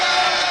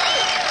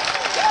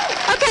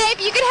 Okay, if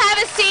you could have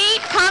a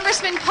seat.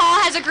 Congressman Paul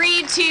has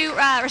agreed to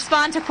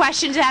respond to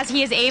questions as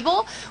he is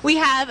able. We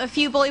have a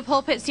few Bully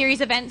Pulpit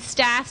Series event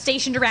staff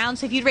stationed around,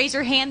 so if you'd raise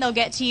your hand, they'll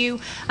get to you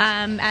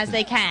as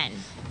they can.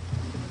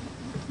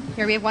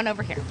 Here, we have one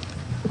over here.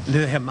 Do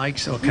they have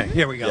mics? Okay,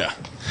 here we go. Yeah.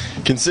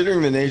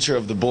 Considering the nature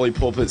of the Bully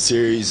Pulpit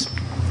series,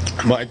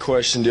 my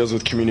question deals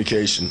with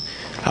communication.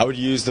 How would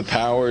you use the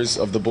powers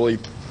of the Bully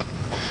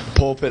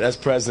Pulpit as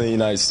President of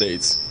the United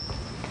States?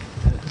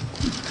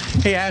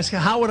 He asked,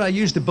 how would I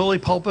use the bully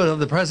pulpit of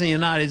the President of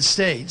the United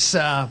States?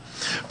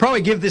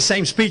 Probably give the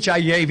same speech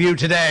I gave you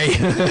today.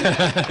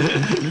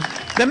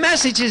 The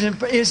message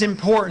is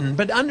important,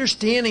 but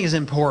understanding is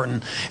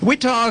important. We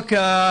talk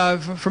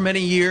for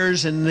many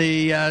years in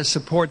the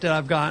support that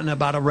I've gotten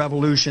about a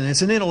revolution.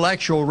 It's an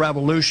intellectual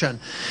revolution.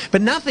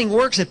 But nothing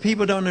works if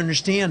people don't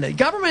understand it.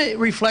 Government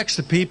reflects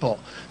the people.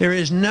 There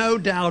is no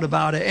doubt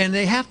about it, and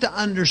they have to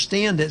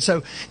understand it.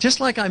 So just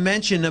like I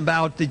mentioned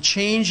about the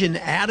change in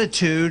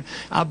attitude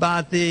about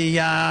the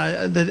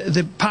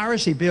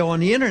piracy bill on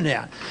the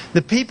internet,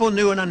 the people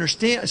knew and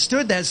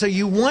understood that. So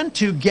you want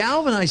to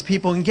galvanize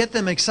people and get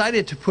them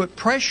excited to put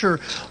pressure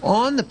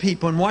on the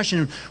people in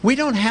Washington. We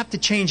don't have to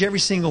change every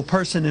single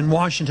person in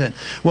Washington.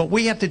 What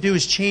we have to do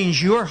is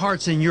change your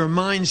hearts and your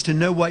minds to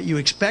know what you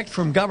expect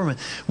from government.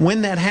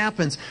 When that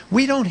happens,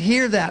 we don't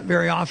hear that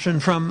very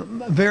often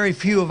from very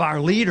few of our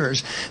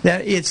leaders,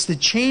 that it's the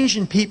change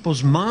in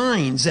people's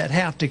minds that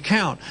have to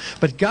count.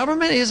 But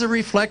government is a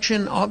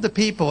reflection of the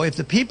people. If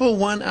the people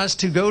want us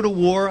to go to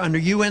war under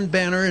UN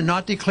banner and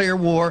not declare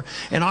war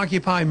and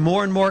occupy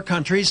more and more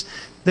countries,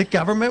 the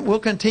government will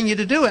continue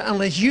to do it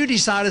unless you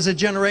decide as a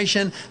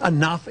generation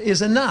enough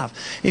is enough.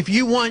 If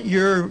you want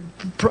your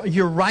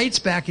rights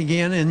back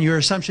again and your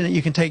assumption that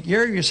you can take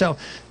care of yourself,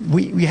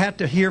 we have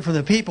to hear from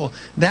the people.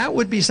 That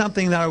would be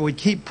something that I would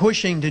keep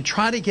pushing to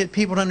try to get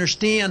people to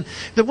understand.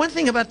 The one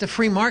thing about the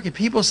free market,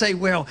 people say,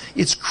 well,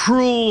 it's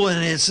cruel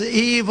and it's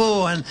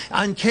evil and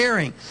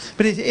uncaring.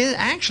 But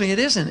actually it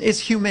isn't. It's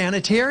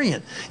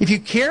humanitarian. If you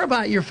care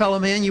about your fellow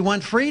man, you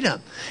want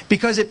freedom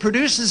because it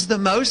produces the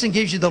most and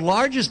gives you the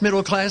largest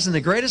middle class and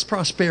the greatest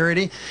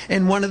prosperity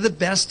and one of the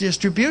best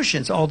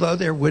distributions, although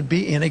there would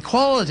be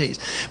inequalities.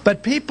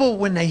 But people,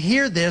 when they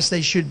hear this,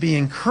 they should be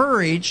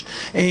encouraged,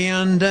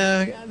 and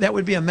that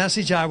would be a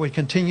message I would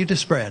continue to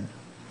spread.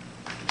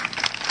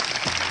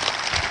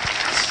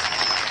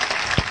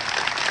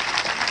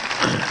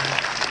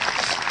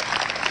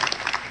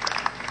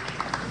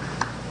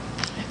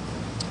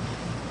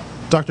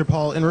 Dr.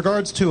 Paul, in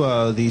regards to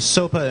the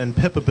SOPA and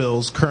PIPA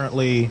bills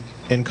currently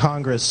in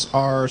Congress,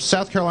 our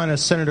South Carolina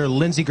Senator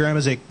Lindsey Graham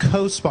is a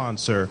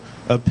co-sponsor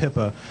of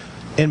PIPA.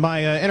 In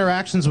my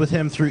interactions with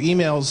him through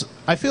emails,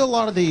 I feel a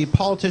lot of the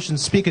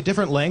politicians speak a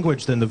different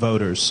language than the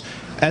voters.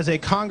 As a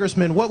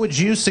congressman, what would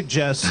you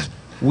suggest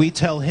we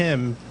tell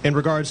him in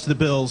regards to the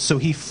bills so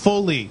he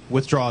fully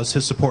withdraws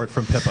his support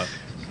from PIPA?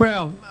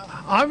 Well,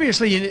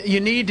 obviously, you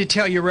need to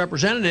tell your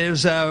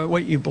representatives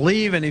what you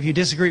believe, and if you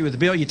disagree with the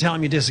bill, you tell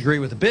them you disagree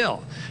with the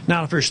bill.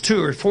 Now, if there's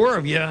 2 or 4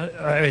 of you,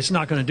 it's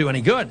not going to do any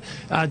good.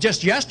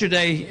 Just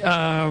yesterday,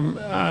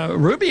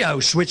 Rubio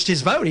switched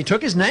his vote. He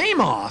took his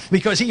name off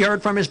because he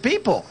heard from his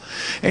people.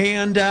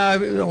 And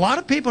a lot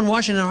of people in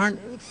Washington aren't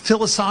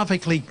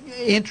philosophically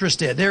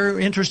interested. They're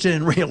interested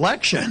in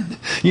re-election.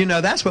 You know,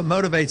 that's what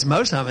motivates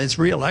most of them. It's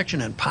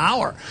re-election and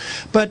power.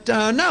 But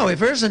no, if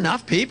there's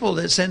enough people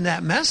that send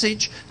that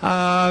message,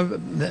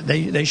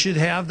 they should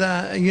have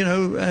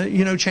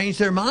the change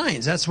their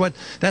minds. That's what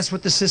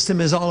the system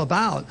is all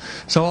about.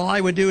 So all I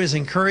would do is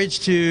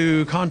encourage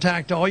to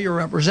contact all your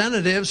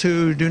representatives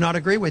who do not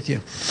agree with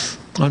you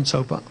on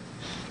SOPA.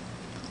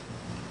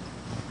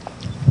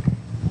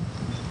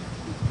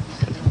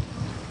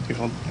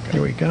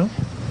 Here we go.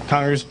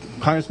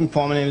 Congressman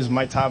Paul, my name is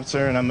Mike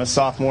Topitzer, and I'm a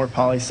sophomore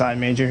poli-sci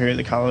major here at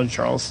the College of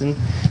Charleston.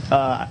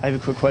 I have a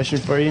quick question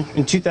for you.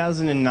 In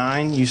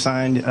 2009, you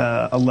signed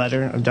a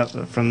letter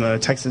from the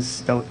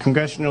Texas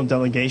congressional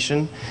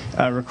delegation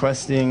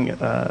requesting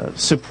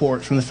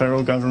support from the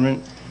federal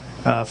government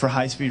for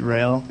high-speed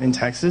rail in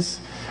Texas.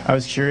 I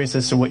was curious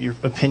as to what your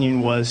opinion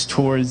was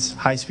towards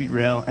high-speed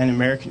rail and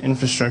American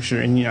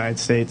infrastructure in the United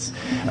States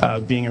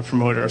being a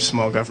promoter of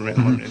small government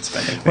and limited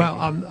spending.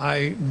 Well,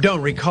 I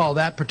don't recall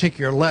that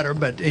particular letter,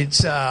 but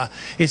it's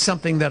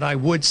something that I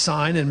would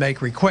sign and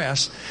make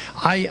requests.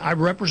 I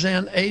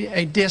represent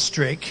a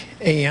district,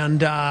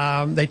 and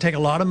they take a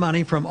lot of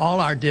money from all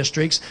our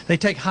districts. They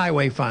take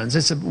highway funds.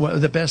 It's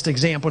the best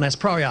example, and that's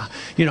probably a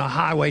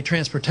highway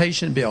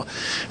transportation bill.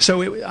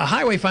 So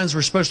highway funds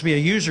were supposed to be a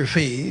user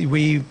fee.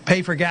 We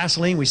pay for for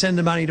gasoline. We send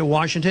the money to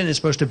Washington. It's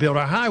supposed to build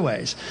our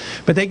highways.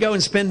 But they go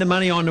and spend the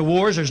money on the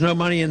wars. There's no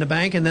money in the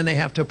bank, and then they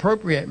have to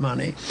appropriate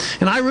money.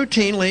 And I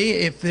routinely,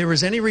 if there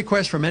was any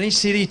request from any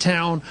city,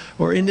 town,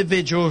 or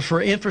individual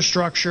for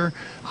infrastructure,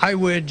 I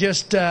would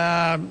just,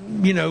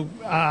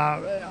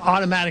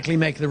 automatically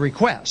make the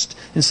request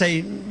and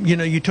say,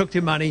 you took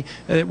the money,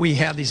 we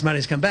have these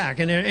monies come back.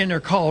 And they're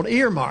called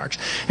earmarks.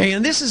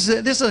 And this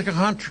is a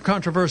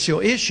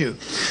controversial issue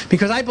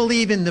because I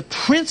believe in the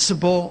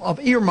principle of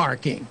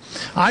earmarking.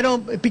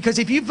 Because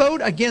if you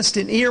vote against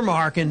an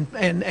earmark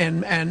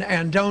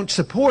and don't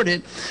support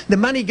it, the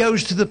money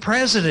goes to the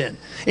president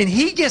and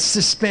he gets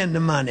to spend the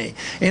money.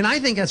 And I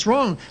think that's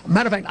wrong.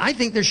 Matter of fact, I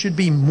think there should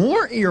be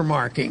more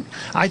earmarking.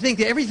 I think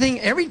that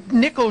every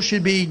nickel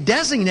should be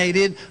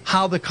designated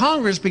how the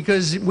Congress,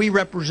 because we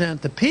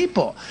represent the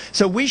people.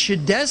 So we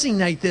should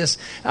designate this,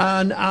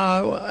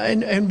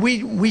 and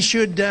we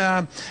should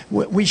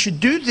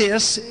do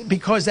this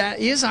because that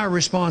is our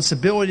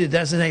responsibility to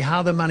designate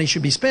how the money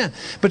should be spent.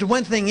 But the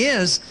one thing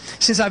is,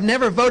 since I've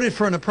never voted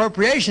for an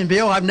appropriation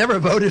bill, I've never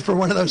voted for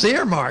one of those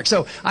earmarks.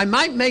 So I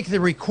might make the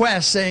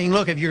request saying,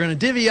 look, if you're going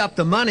to divvy up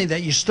the money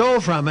that you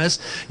stole from us,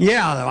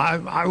 yeah,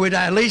 I would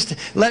at least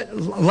let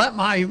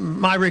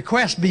my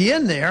request be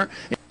in there.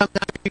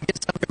 Sometimes you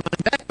get some of your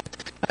money back.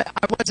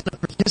 I wasn't a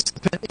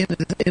participant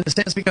in a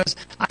sense because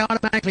I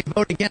automatically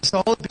vote against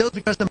all the bills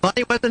because the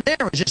money wasn't there.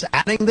 It was just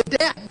adding the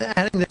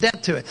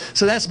debt to it.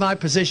 So that's my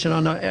position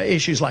on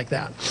issues like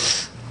that.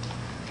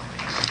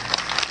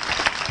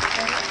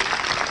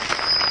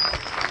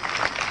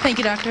 Thank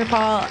you, Dr.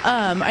 Paul.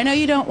 I know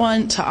you don't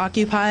want to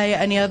occupy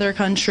any other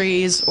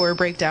countries or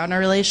break down our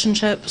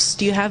relationships.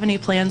 Do you have any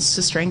plans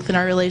to strengthen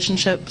our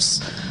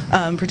relationships,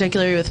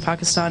 particularly with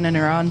Pakistan and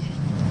Iran?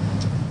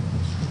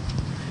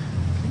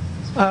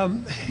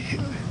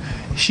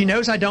 She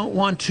knows I don't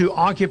want to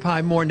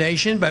occupy more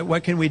nation, but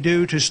what can we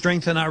do to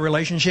strengthen our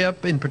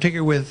relationship, in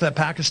particular with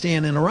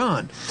Pakistan and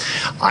Iran?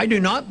 I do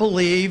not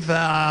believe,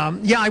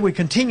 I would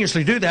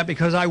continuously do that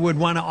because I would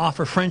want to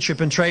offer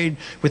friendship and trade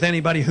with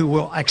anybody who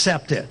will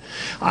accept it.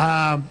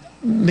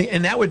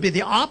 And that would be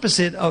the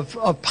opposite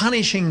of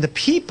punishing the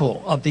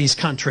people of these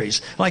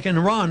countries. Like in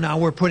Iran now,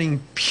 we're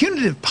putting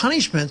punitive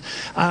punishment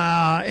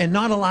and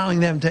not allowing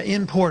them to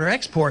import or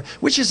export,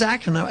 which is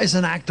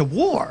an act of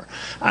war.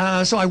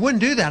 So I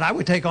wouldn't do that. I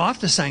would take off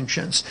the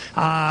sanctions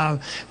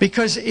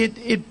because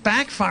it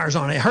backfires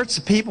on it. It hurts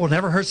the people. It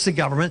never hurts the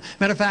government.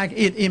 Matter of fact,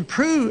 it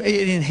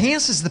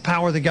enhances the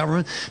power of the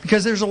government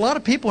because there's a lot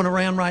of people in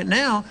Iran right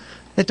now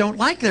that don't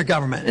like their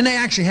government. And they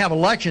actually have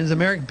elections.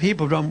 American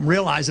people don't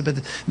realize it, but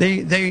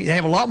they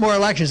have a lot more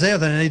elections there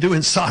than they do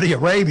in Saudi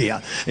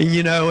Arabia.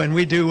 And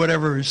we do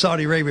whatever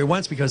Saudi Arabia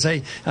wants because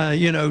they,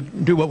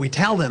 do what we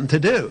tell them to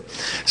do.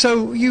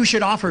 So you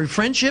should offer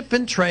friendship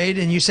and trade,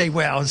 and you say,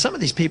 well, some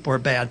of these people are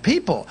bad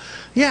people.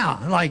 Yeah,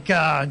 like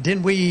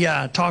didn't we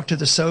talk to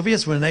the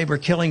Soviets when they were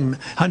killing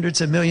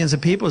hundreds of millions of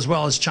people as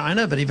well as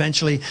China, but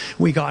eventually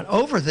we got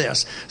over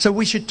this. So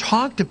we should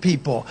talk to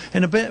people.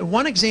 And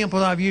one example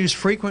that I've used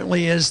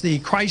frequently is the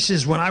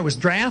crisis when I was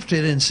drafted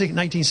in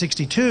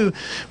 1962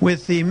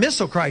 with the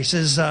missile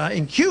crisis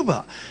in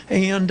Cuba.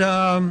 And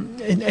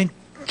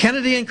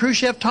Kennedy and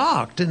Khrushchev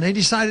talked, and they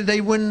decided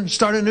they wouldn't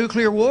start a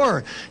nuclear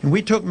war. And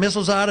we took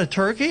missiles out of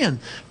Turkey and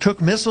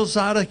took missiles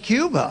out of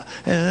Cuba,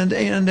 and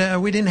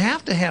we didn't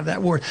have to have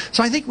that war.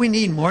 So I think we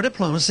need more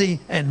diplomacy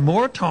and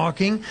more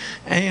talking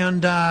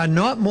and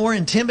not more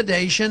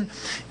intimidation.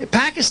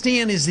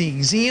 Pakistan is the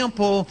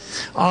example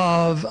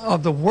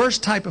of the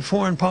worst type of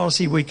foreign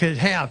policy we could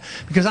have,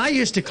 because I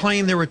used to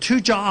claim there were two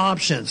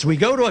options. We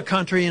go to a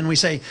country and we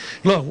say,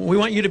 look, we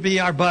want you to be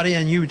our buddy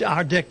and you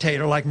our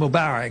dictator like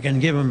Mubarak, and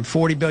give him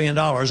 $40 billion,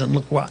 and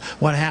look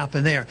what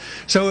happened there.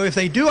 So if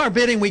they do our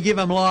bidding, we give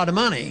them a lot of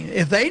money.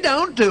 If they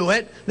don't do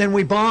it, then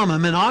we bomb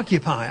them and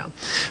occupy them.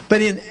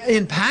 But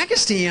in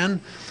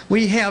Pakistan,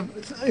 we have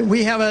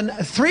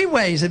three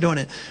ways of doing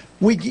it.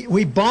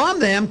 We bomb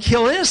them,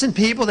 kill innocent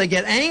people, they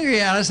get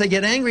angry at us, they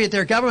get angry at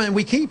their government, and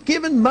we keep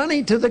giving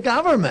money to the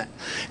government.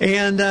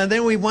 And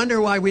then we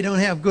wonder why we don't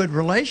have good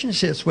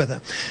relationships with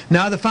them.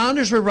 Now, the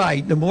founders were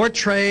right. The more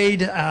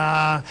trade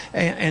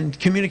and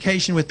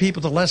communication with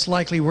people, the less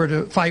likely we're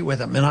to fight with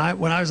them. And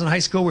when I was in high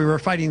school, we were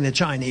fighting the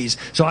Chinese.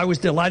 So I was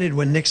delighted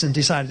when Nixon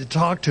decided to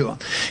talk to them.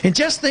 And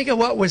just think of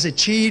what was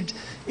achieved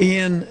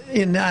in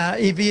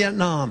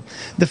Vietnam.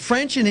 The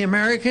French and the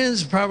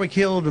Americans probably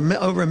killed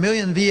over 1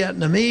 million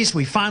Vietnamese.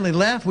 We finally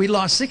left. We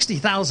lost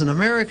 60,000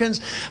 Americans.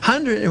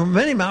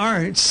 Many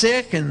more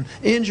sick and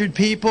injured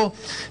people.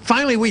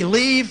 Finally, we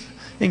leave.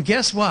 And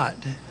guess what?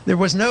 There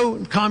was no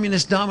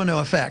communist domino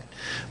effect.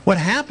 What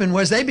happened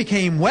was they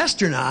became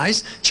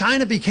westernized.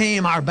 China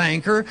became our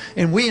banker,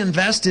 and we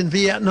invest in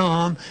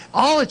Vietnam,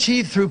 all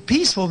achieved through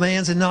peaceful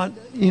means and not,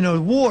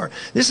 war.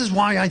 This is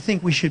why I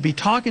think we should be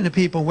talking to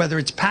people, whether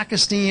it's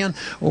Pakistan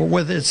or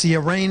whether it's the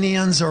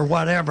Iranians or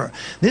whatever.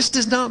 This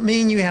does not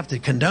mean you have to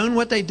condone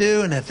what they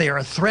do, and if they are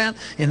a threat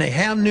and they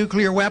have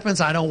nuclear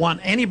weapons, I don't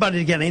want anybody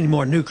to get any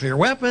more nuclear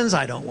weapons.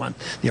 I don't want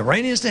the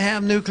Iranians to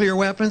have nuclear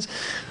weapons.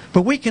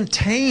 But we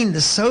contained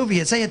the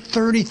Soviets. They had get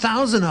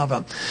 30,000 of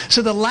them.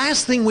 So the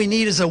last thing we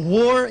need is a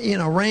war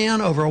in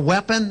Iran over a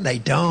weapon they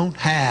don't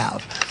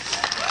have.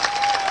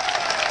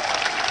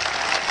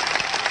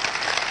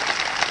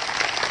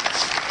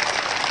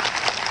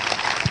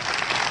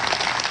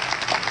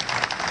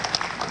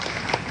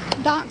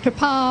 Dr.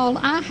 Paul,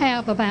 I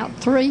have about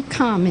 3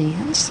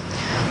 comments.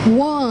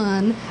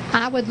 One,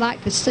 I would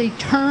like to see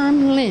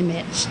term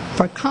limits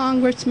for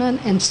congressmen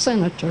and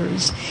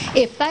senators.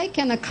 If they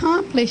can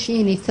accomplish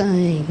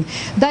anything,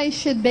 they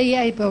should be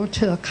able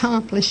to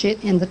accomplish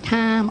it in the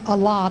time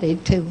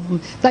allotted to them.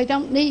 They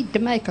don't need to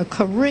make a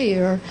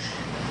career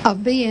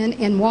of being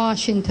in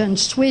Washington,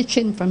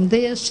 switching from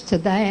this to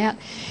that,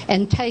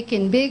 and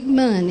taking big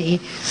money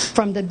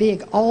from the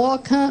big oil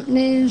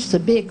companies, the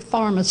big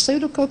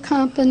pharmaceutical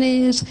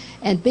companies,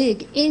 and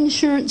big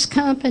insurance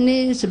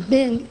companies,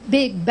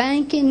 big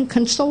banking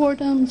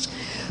consortiums.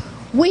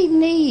 We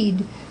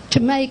need to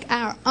make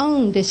our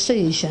own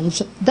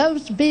decisions.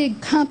 Those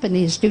big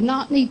companies do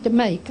not need to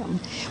make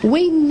them.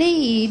 We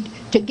need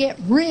to get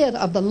rid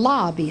of the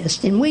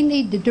lobbyists, and we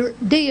need to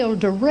deal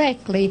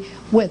directly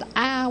with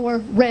our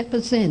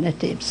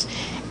representatives.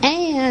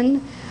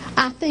 And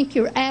I think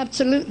you're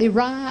absolutely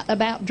right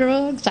about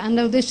drugs. I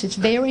know this is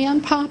very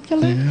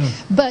unpopular,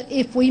 but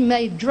if we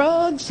made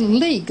drugs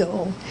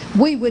legal,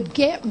 we would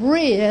get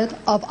rid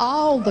of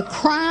all the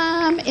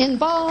crime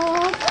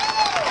involved.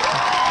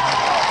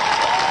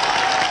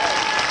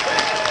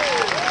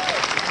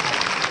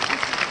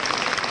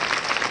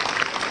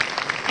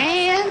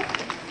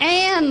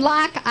 And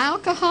like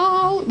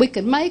alcohol, we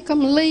could make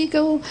them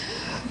legal,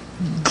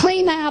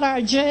 clean out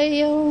our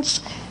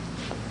jails,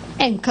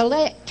 and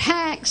collect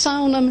tax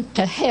on them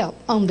to help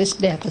on this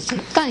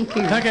deficit. Thank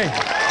you. Okay.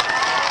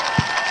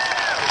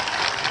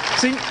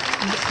 See,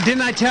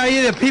 didn't I tell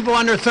you that people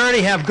under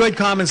 30 have good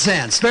common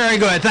sense? Very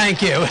good.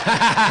 Thank you.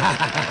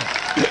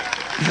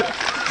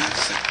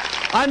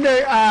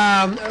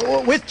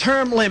 With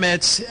term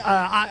limits,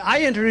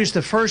 I introduced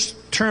the first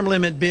term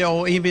limit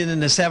bill even in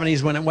the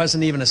 70s when it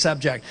wasn't even a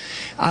subject.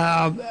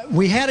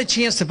 We had a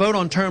chance to vote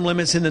on term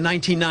limits in the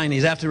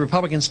 1990s after the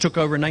Republicans took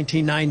over in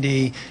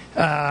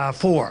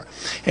 1994.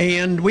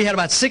 And we had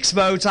about 6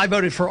 votes. I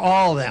voted for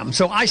all of them.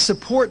 So I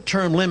support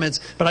term limits,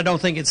 but I don't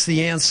think it's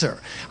the answer.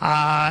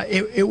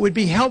 It would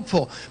be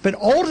helpful. But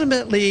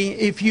ultimately,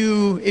 if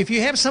you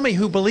have somebody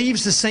who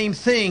believes the same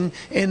thing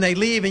and they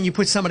leave and you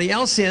put somebody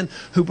else in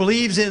who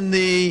believes in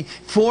the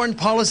foreign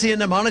policy and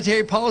the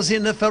monetary policy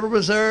and the Federal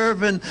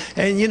Reserve and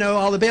you know,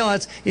 all the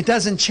bailouts, it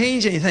doesn't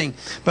change anything.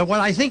 But what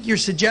I think you're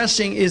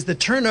suggesting is the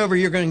turnover,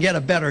 you're going to get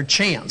a better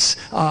chance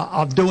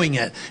of doing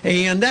it.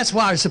 And that's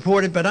why I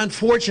support it, but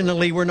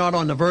unfortunately, we're not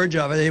on the verge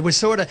of it. It was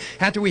sort of,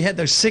 after we had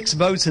those 6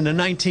 votes in the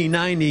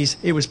 1990s,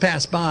 it was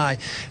passed by.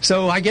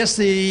 So I guess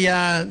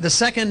your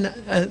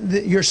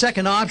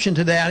second option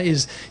to that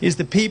is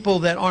the people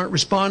that aren't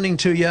responding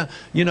to you.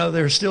 You know,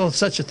 there's still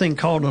such a thing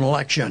called an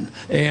election,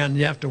 and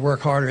you have to work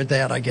harder at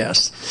that, I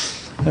guess.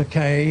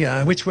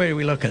 Okay, which way are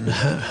we looking?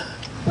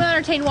 We'll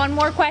entertain one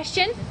more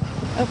question.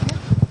 Okay.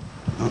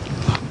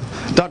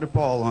 Dr.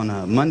 Paul,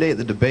 on Monday at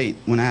the debate,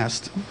 when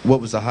asked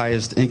what was the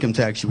highest income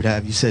tax you would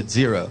have, you said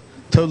 0.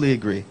 Totally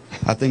agree.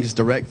 I think it's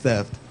direct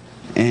theft,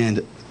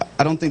 and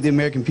I don't think the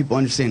American people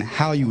understand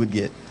how you would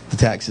get the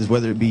taxes,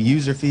 whether it be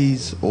user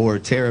fees or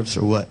tariffs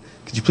or what.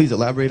 Could you please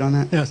elaborate on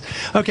that? Yes.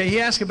 Okay,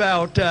 he asked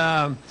about,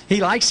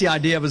 he likes the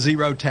idea of a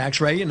 0 tax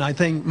rate, and I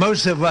think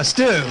most of us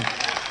do.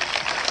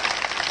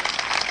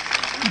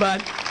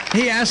 But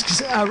he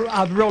asks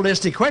a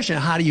realistic question,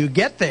 how do you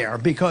get there?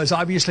 Because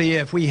obviously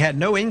if we had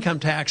no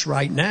income tax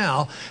right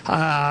now,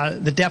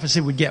 the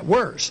deficit would get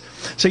worse.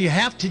 So you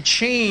have to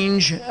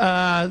change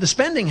the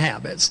spending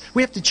habits.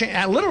 We have to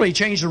literally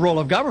change the role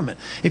of government.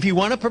 If you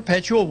want a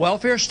perpetual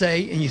welfare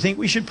state and you think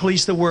we should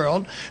police the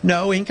world,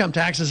 no, income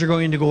taxes are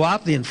going to go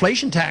up. The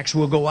inflation tax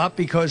will go up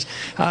because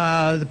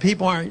the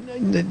people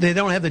they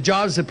don't have the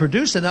jobs that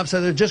produce enough,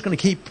 so they're just going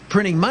to keep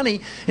printing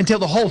money until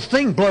the whole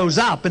thing blows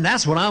up. And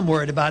that's what I'm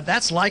worried about.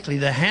 That's likely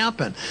to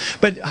happen.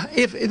 But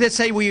if let's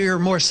say we are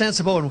more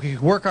sensible and we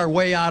work our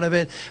way out of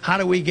it, how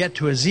do we get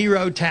to a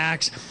 0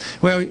 tax?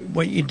 Well,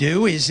 what you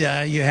do is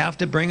you have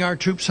to bring our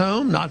troops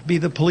home, not be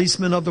the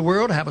policemen of the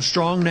world, have a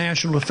strong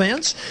national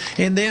defense,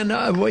 and then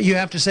you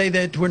have to say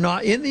that we're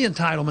not in the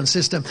entitlement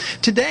system.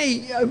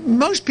 Today,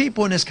 most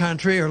people in this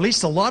country, or at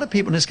least a lot of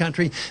people in this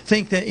country,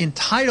 think that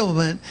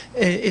entitlement,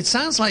 it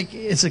sounds like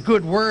it's a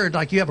good word,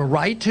 like you have a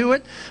right to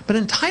it, but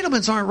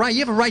entitlements aren't right. You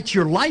have a right to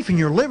your life and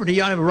your liberty.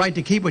 You have a right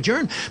to keep what you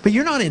earn, but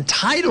you're not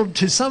entitled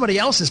to somebody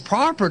else's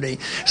property.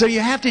 So you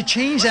have to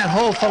change that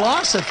whole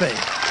philosophy.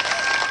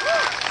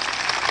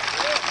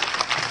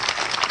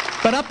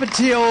 But up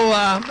until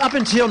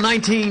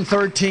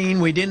 1913,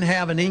 we didn't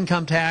have an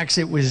income tax.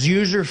 It was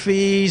user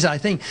fees. I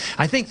think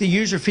the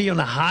user fee on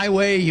the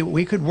highway,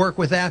 we could work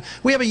with that.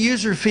 We have a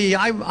user fee.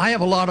 I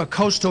have a lot of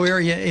coastal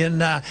area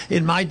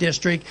in my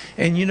district,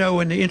 and in the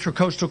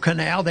Intracoastal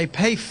Canal, they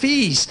pay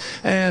fees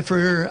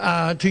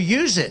to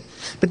use it.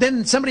 But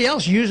then somebody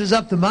else uses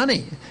up the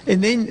money,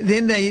 and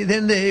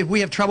then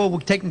we have trouble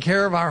with taking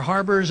care of our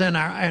harbors and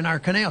our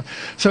canals.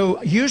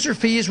 So user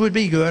fees would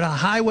be good. A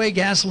highway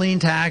gasoline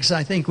tax,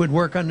 I think, would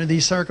work under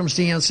these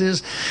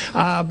circumstances.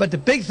 But the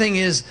big thing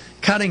is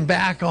cutting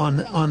back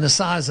on the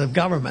size of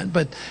government.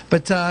 But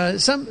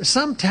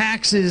some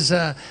taxes,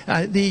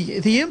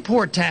 the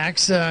import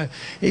tax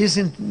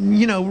isn't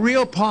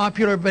real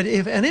popular. But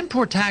if an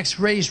import tax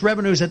raised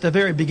revenues at the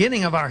very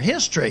beginning of our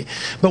history,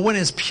 but when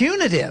it's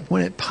punitive,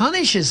 when it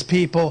punishes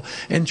people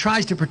and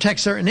tries to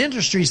protect certain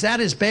industries, that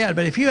is bad.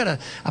 But if you had a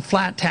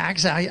flat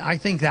tax, I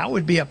think that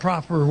would be a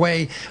proper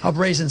way of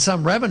raising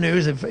some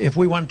revenues if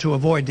we wanted to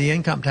avoid the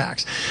income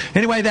tax.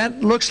 Anyway,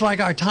 that looks like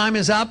our time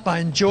is up. I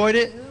enjoyed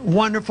it.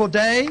 Wonderful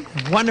day,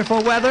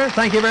 wonderful weather.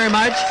 Thank you very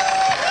much.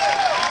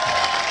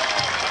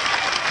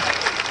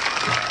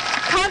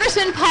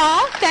 Congressman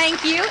Paul,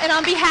 thank you. And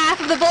on behalf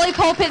of the Bully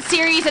Pulpit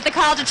series at the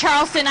College of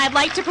Charleston, I'd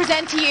like to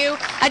present to you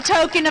a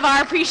token of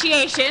our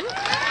appreciation.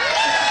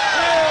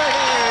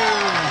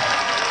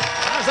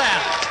 How's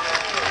that?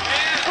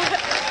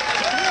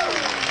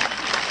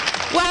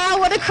 Wow,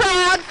 what a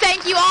crowd.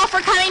 Thank you all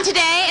for coming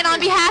today. And on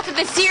behalf of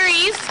the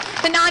series,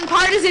 the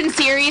nonpartisan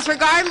series,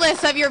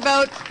 regardless of your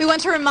vote, we want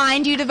to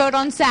remind you to vote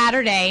on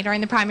Saturday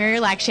during the primary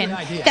election.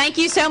 Thank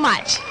you so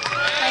much.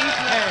 Thank you.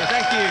 Hey,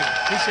 thank you.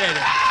 Appreciate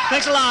it.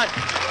 Thanks a lot.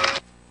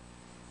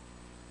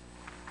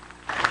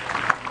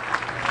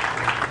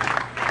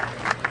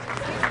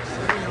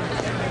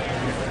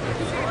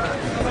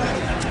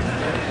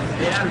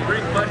 Yeah,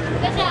 great question.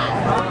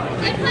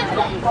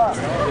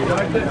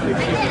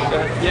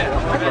 Yeah,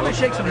 I'm going to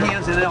shake some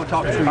hands and then I'll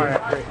talk to you. All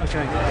right, great.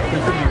 Okay.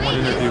 One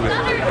interview with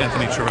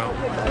Anthony Terrell.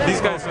 These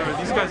guys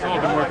have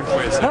all been working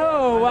for you.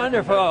 Oh,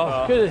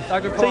 wonderful. Good.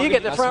 So you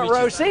get the front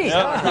row seat.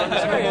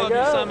 There you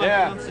go.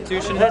 Yeah.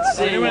 Constitution. Let's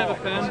see. Anyone have a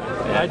pen?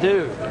 I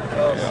do.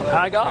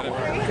 I got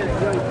one.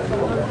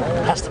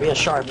 Has to be a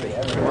Sharpie.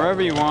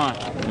 Wherever you want.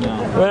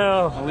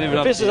 Well, I'll leave it if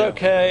up this to is you.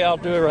 okay, I'll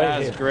do it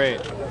right here. That's great.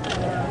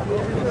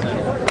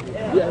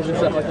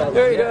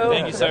 There you go.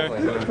 Thank you, sir.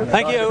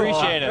 Thank you.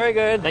 Appreciate it. Very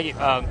good. Thank you.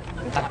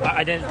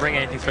 I didn't bring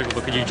anything special,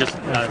 but could you just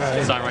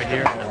sign right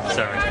here?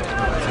 Sorry.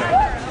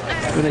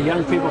 When the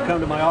young people come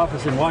to my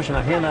office in Washington,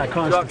 I hand out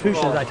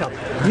constitutions. I tell them,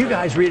 you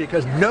guys read it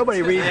because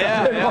nobody reads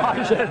it in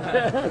Washington.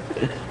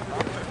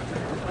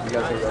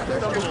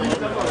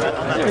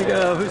 There you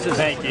go. Who's this?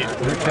 Thank you.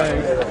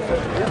 Okay.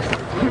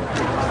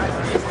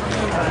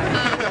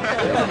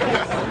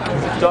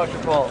 Dr.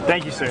 Paul.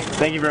 Thank you, sir.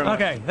 Thank you very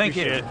much. Okay, thank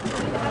you. Appreciate it.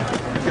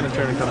 I'm going to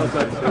turn and come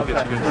outside.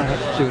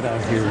 See what I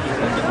hear.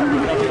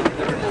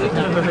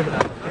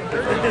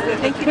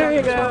 Thank you. There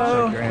you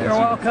go. You're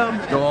welcome.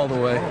 Go all the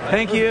way.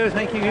 Thank you.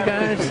 Thank you, you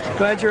guys.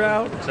 Glad you're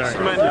out. Sorry.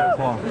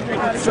 Paul.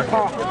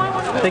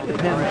 Take the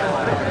pen.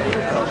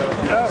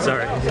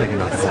 Sorry.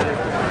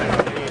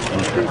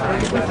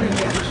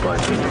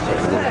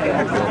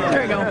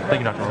 There you go. Thank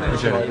you, Dr. Paul.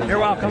 Appreciate it. You're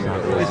welcome.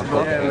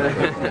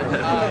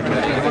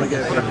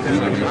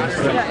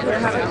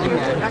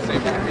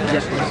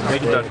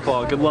 Thank you, Dr.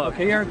 Paul. Good luck.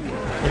 Okay, you're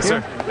Yes,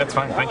 sir. That's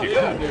fine. Thank you.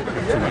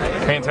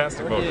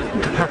 Fantastic vote.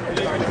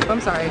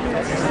 I'm sorry.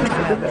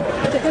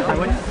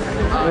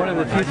 one of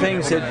the few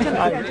things that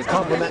I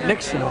compliment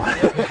Nixon on.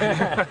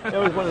 That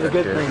was one of the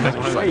good things.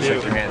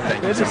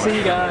 Good to see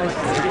you guys.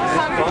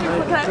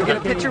 Can we get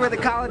a picture with the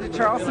College of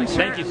Charleston shirt?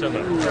 Thank you so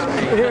much.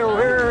 Here,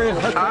 where is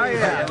Oh,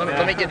 yeah.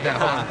 Let me get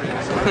that one.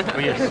 Oh,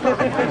 yes.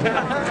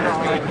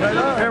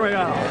 Here we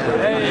go.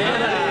 Hey,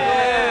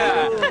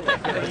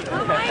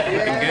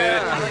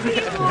 Good.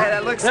 Hey,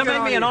 that looks that good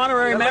made me on an you.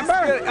 honorary member?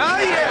 Oh,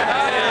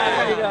 yeah.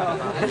 There you go.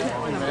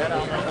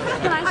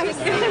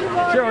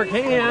 Sure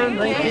can.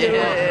 Thank you.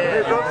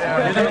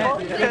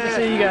 Good to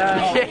see you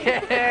guys.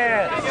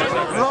 Yeah.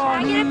 Can I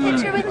get a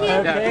picture with you?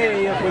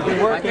 Okay, if we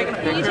can work it.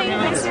 Can you take a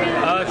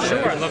picture?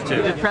 Sure, I'd love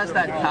to. Press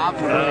that top.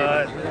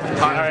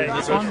 All right,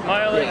 this one's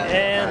smiling,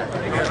 and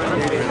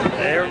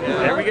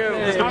there we go.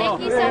 Thank you so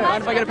much.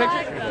 If I get a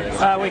picture?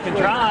 We can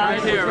try.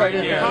 Right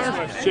here.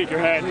 Shake your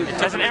hand.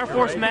 As an Air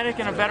Force medic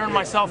and a veteran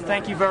myself,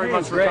 thank you very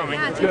much for coming.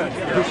 Good.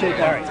 Appreciate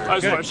that. All right. I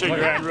just want to shake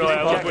your hand, really.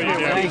 I love what you do.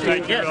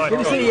 Thank you. Really. Good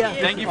to see you.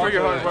 Thank you for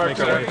your hard work,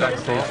 sir.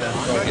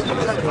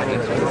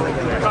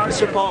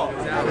 Mr. Paul.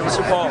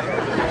 Mr. Paul.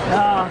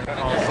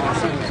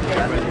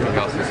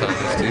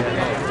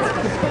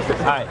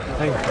 Hi.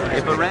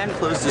 If Iran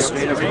closed the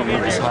Strait of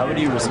Hormuz, how would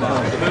you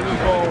respond?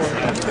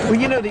 Well,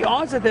 you know, the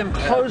odds of them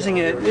closing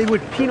it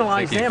would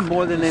penalize them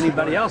more than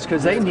anybody else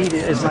because they need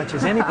it as much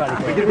as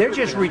anybody. They're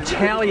just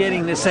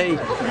retaliating to say,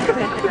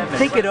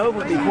 think it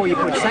over before you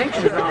put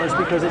sanctions on us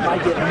because it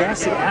might get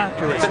messy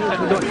afterwards.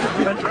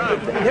 But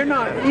they're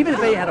not, even if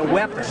they had a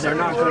weapon, they're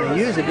not going to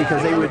use it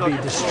because they would be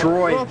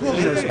destroyed.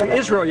 You know,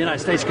 Israel, United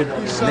States could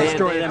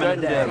destroy them in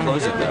a day.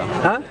 Close it, though.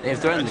 Huh? They've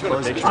threatened to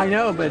close it. I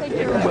know,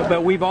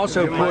 but we've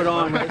also put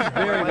on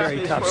very,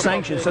 very tough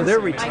sanctions. So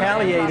they're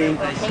retaliating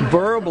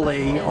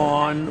verbally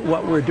on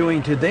what we're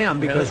doing to them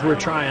because we're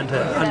trying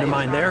to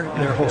undermine their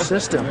whole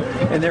system,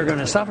 and they're going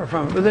to suffer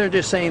from it. But they're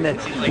just saying that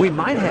we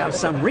might have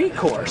some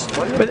recourse,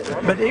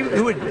 but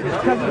it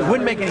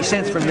wouldn't make any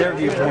sense from their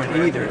viewpoint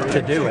either to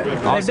do it.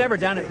 They've never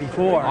done it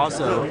before.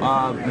 Also,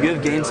 you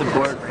have gained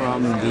support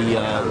from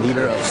the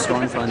leader of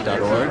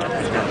Stormfront.org.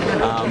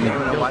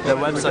 The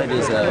website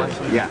is a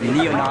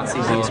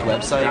neo-Nazi-based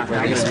website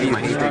where they spew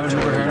hatred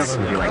towards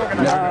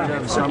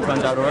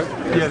Stormfront.org.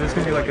 Yeah, there's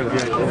going to be like a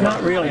VIP.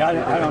 Not really. I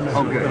don't know.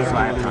 Oh, good.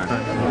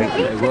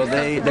 Well,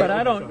 but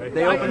I don't.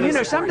 You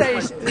know, some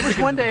days. There was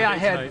one day I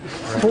had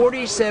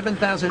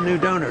 47,000 new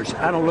donors.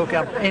 I don't look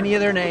up any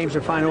of their names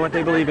or find out what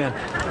they believe in.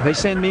 If they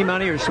send me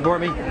money or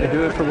support me, they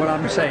do it for what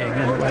I'm saying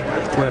and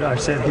what I've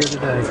said here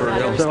today.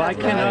 So I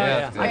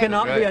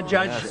cannot be a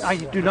judge. I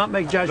do not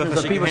make judgments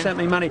of people sent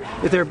me money.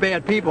 If they're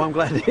bad people, I'm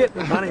glad to get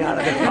the money out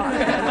of it.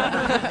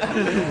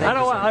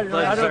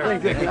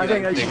 I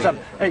think I should stop.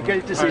 Hey,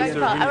 good to see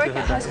you. I work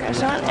at House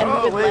Restaurant, and we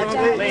would love to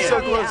have you come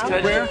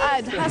down. Where?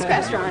 House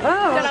Restaurant.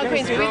 Down on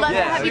Queen Street. We'd love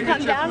to have you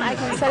come down. I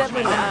can set up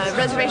a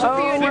reservation for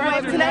you and your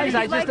wife tonight.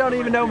 I just don't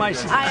even know my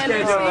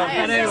schedule.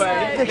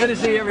 Anyway, good to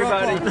see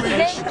everybody.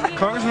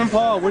 Congressman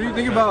Paul, what do you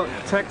think about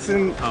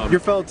your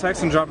fellow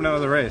Texan dropping out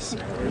of the race?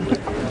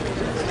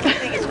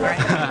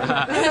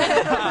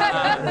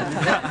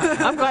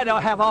 I'm glad I'll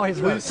have all his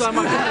votes. There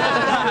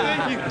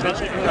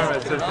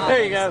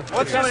you go.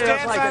 What's your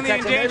stance on the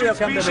Endangered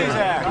Species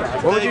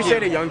Act? What would you say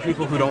to young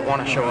people who don't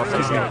want to show up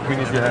this year?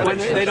 When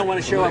they don't want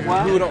to show up,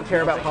 what? Who don't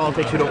care about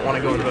politics, who don't want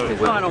to go and vote?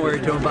 Oh, I don't worry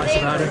too much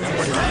about it.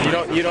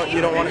 You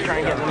don't want to try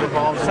and get them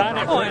involved?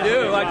 Oh, I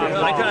do.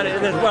 I try to.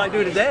 That's what I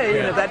do today.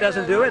 And if that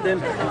doesn't do it,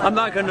 then I'm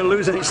not going to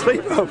lose any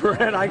sleep over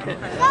it. I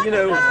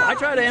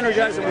try to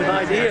energize them with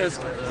ideas,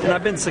 and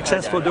I've been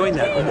successful doing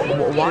that.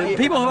 Why?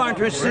 People who aren't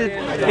interested,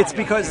 it's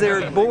because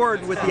they're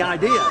bored with the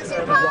ideas.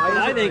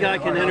 I think I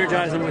can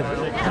energize them with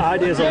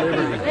ideas of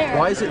liberty.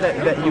 Why is it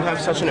that you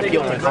have such an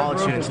appeal to college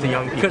students, to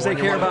young people? Because they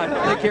care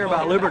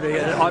about liberty,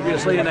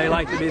 obviously, and they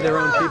like to be their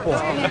own people.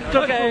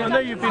 Okay, I know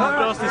you've been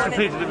asked this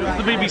repeatedly, but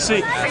the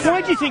BBC.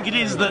 Why do you think it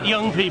is that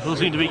young people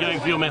seem to be going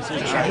for your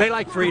message? They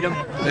like freedom.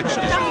 Can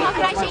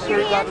I shake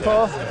your hand?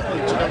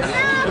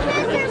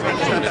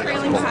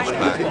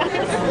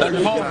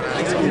 Dr. Paul.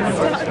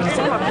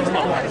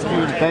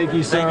 Thank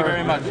you, sir. Thank you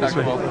very much,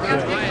 Dr. Paul. Good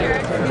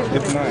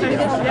night.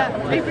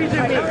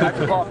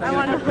 Dr. Paul, I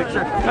want a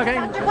picture. Okay.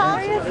 Dr. Paul?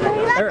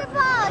 Dr.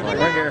 Paul,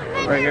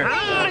 Right here.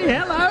 Hi,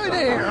 hello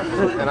there.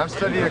 And I'm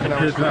studying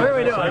economics. What are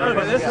we doing?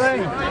 This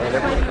way?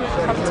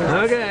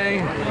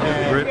 Okay.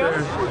 Right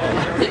there.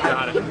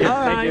 Got it.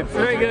 All right.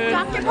 Very good.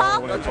 Dr.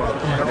 Paul?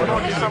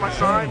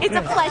 It's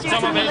a pleasure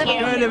to meet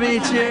you. Good to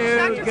meet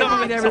you. Good to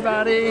meet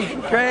everybody.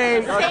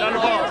 Great. Thank you.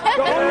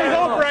 The only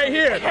hope right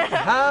here.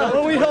 The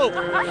only hope.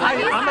 I'm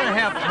going to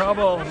have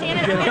trouble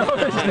getting all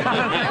this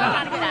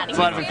done. There's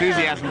a lot of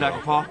enthusiasm,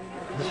 Dr. Paul.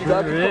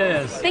 Sure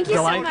is. Thank you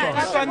so much.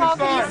 Dr. Paul,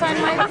 can you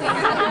sign my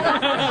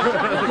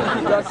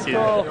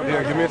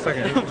Here, give me a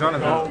second.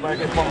 Jonathan.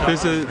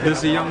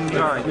 There's a young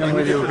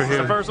lady over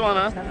here. The first one,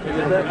 huh?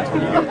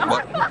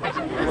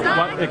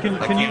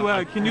 Can you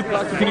watch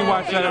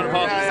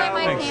that?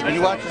 Thanks. Can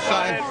you watch the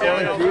sign?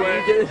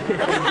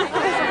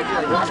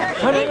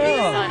 I don't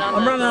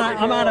know.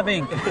 I'm out of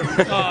ink.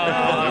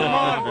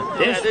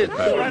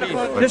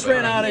 Just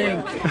ran out of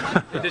ink.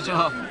 Did you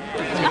help?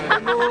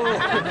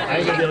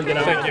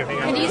 Thank you.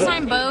 Can you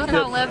sign both?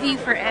 I'll love you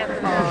forever.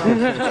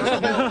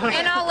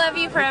 And I'll love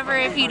you forever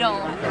if you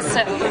don't.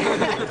 So.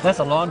 That's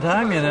a long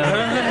time, you know. All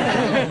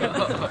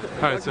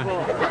right, sir.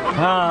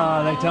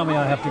 They tell me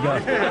I have to go.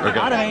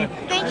 Out of ink.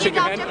 Thank you,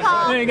 Dr.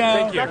 Paul. There you go.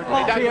 Thank you.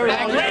 Thank you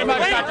very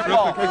much, Dr.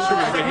 Paul.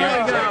 Here we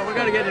go. We're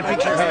going to get a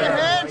picture here.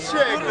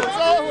 Handshake. It's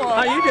over.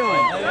 How you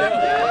doing?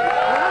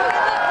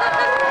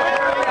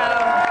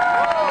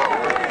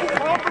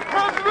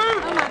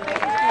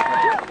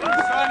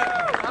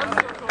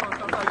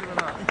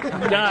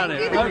 Got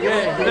it.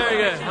 Okay. Very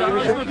good.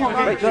 Okay.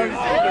 Very good. Good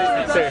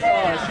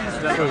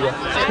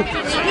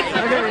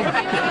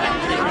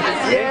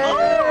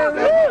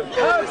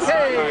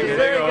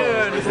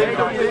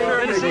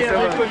to see you.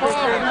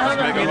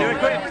 Can you do it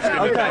quick?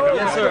 Okay.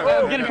 Yes, sir.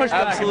 I'm getting pushed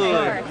back. Absolutely.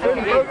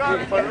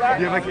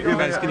 You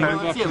guys, can you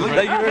move up to the right?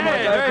 Thank you very much. I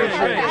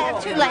appreciate I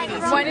have two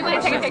ladies. Why didn't I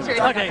take a picture?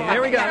 Okay,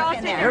 here we go.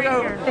 Here we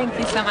go. Thank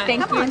you so much.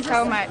 Thank you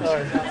so much.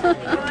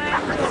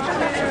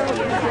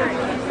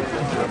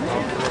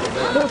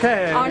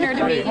 Okay. Honored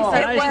to meet you, sir.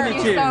 Nice to Thank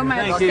meet you you. so much.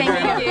 Thank you.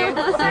 Thank you.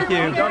 Thank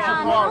you. Dr.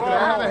 Paul, can I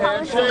have a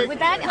handshake? Would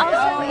that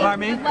also, Pardon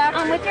me?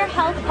 with your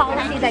health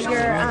policy that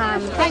you're,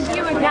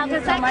 now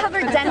does that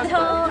cover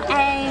dental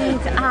and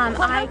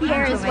eye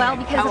care as well?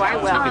 Because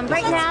right now,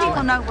 dental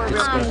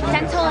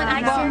and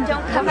eye care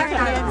don't cover in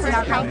our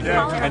health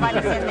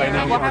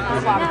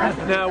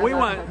policy. No, we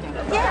want.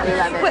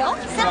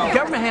 The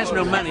government has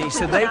no money,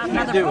 so they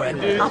can't do it.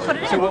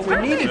 So what we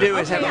need to do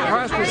is have a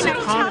prosperous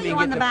economy and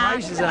get the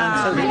prices on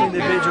so that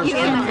individuals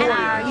can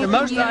afford it. The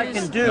most I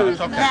can do is,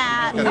 the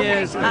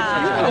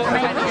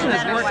person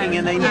is working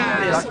and they need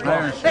this.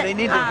 They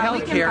need the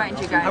health care.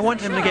 I want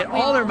them to get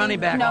all their money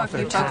back off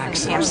their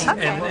tax and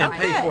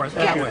pay for it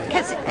that way.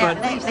 But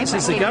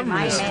since the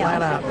government is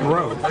flat out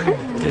broke,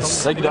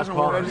 it's Thank you, Dr.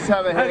 Paul.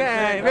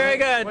 okay. Very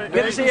good.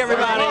 Good to see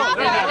everybody.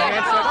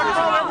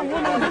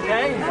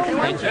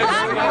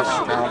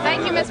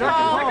 Thank you, Miss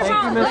Paul.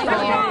 Thank you, Miss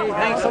Paul.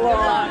 Thanks a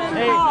lot.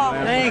 Hey,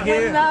 thank you.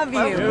 We love you.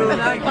 I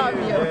love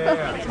you.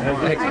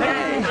 Hey,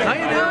 how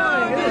you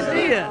doing? Good to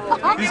see you.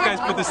 These guys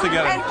put this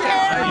together. And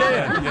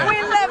Karen, we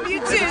love you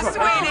too,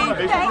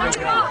 sweetie. Thank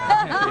you.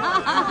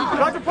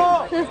 Dr.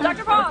 Paul!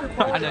 Dr. Paul.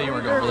 I know you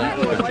were going for that.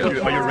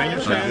 Are you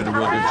Rangers fan? You did a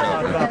real good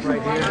job.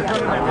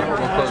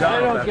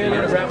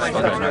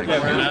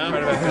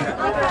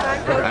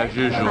 As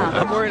usual.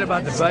 I'm worried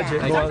about the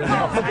budget more than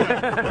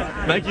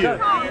Thank you.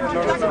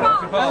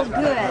 Oh,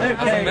 good.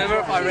 Okay.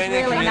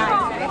 Really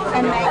nice.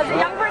 And as a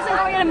young person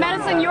going into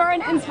medicine, you're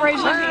an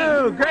inspiration to me.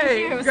 Oh, great,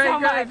 Thank you great, so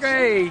much.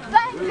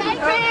 Thank you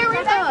very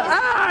much.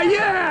 Ah,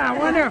 yeah,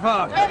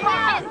 wonderful.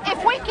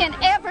 If we can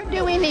ever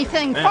do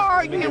anything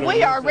for you,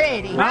 we are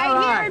ready. Right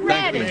here and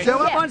ready. Show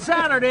up on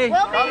Saturday.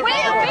 We'll be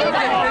there.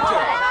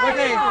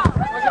 Okay.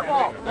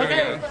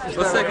 Okay.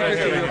 Let's take a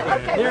picture.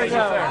 Here we go.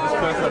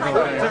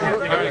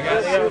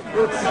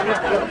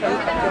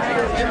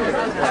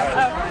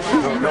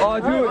 Oh,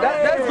 dude,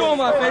 that's going on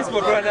my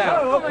Facebook right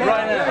now.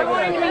 Right now.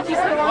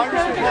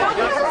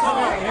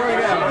 Here we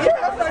go.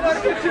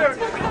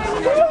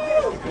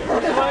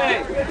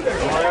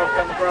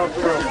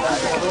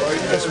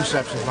 This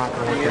reception's not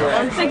going to work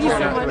out. Thank you so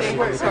much.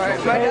 Sorry.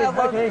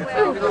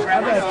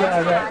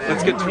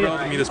 Let's get Terrell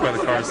to meet us by the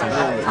car center.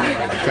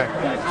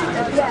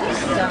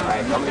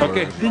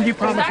 Okay. Did you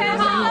promise?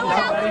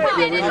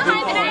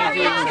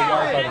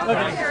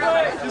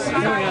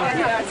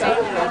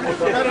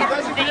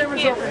 Thank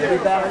you. Here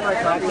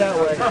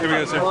we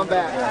go, sir. Come on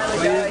back.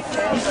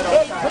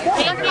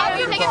 Can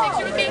you take a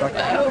picture with me?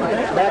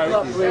 Back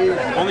up, please.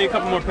 Only a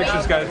couple more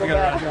pictures, guys. We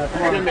gotta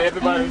run.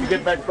 Everybody,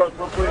 get back close,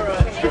 please.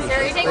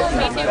 Sir, you take one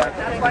with me too.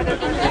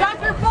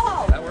 Dr.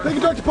 Paul. Thank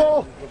you, Dr.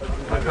 Paul.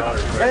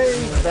 Hey,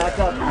 back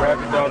up. Grab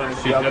your daughter and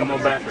she's got more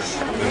back.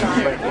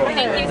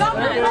 Thank you so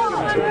much.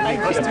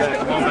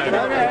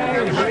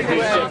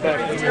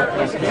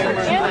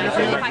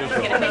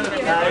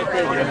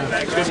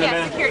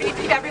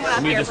 Everyone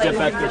up here, please. Step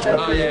back there.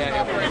 Oh,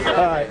 yeah.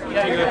 All right.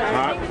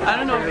 I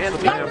don't know, man.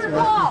 Dr.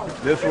 Paul.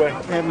 This way.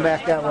 Heading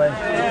back that way.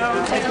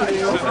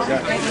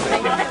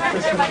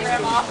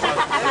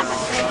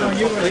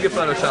 We can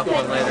Photoshop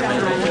one later,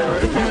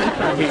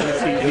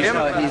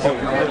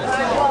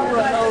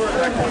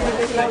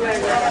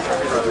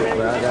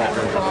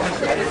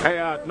 Hey,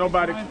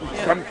 nobody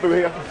coming through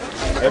here.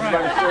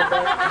 Everybody still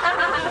back.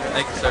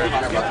 Thank you, sir.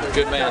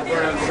 Good man.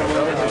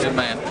 Good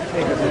man.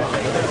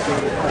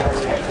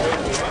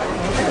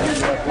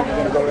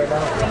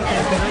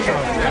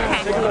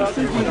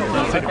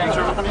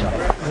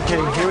 Okay,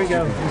 here we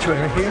go. Which way,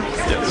 right here?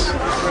 Yes.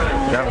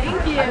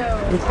 Thank you.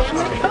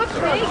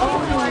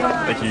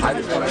 Thank you.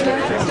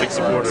 Big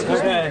supporter.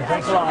 Okay,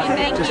 thanks a lot.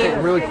 Thank Just you.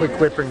 a really quick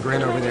whip and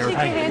grin over there.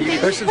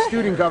 There's some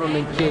student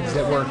government kids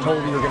that were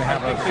told we were going to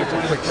have a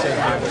quick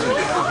segment.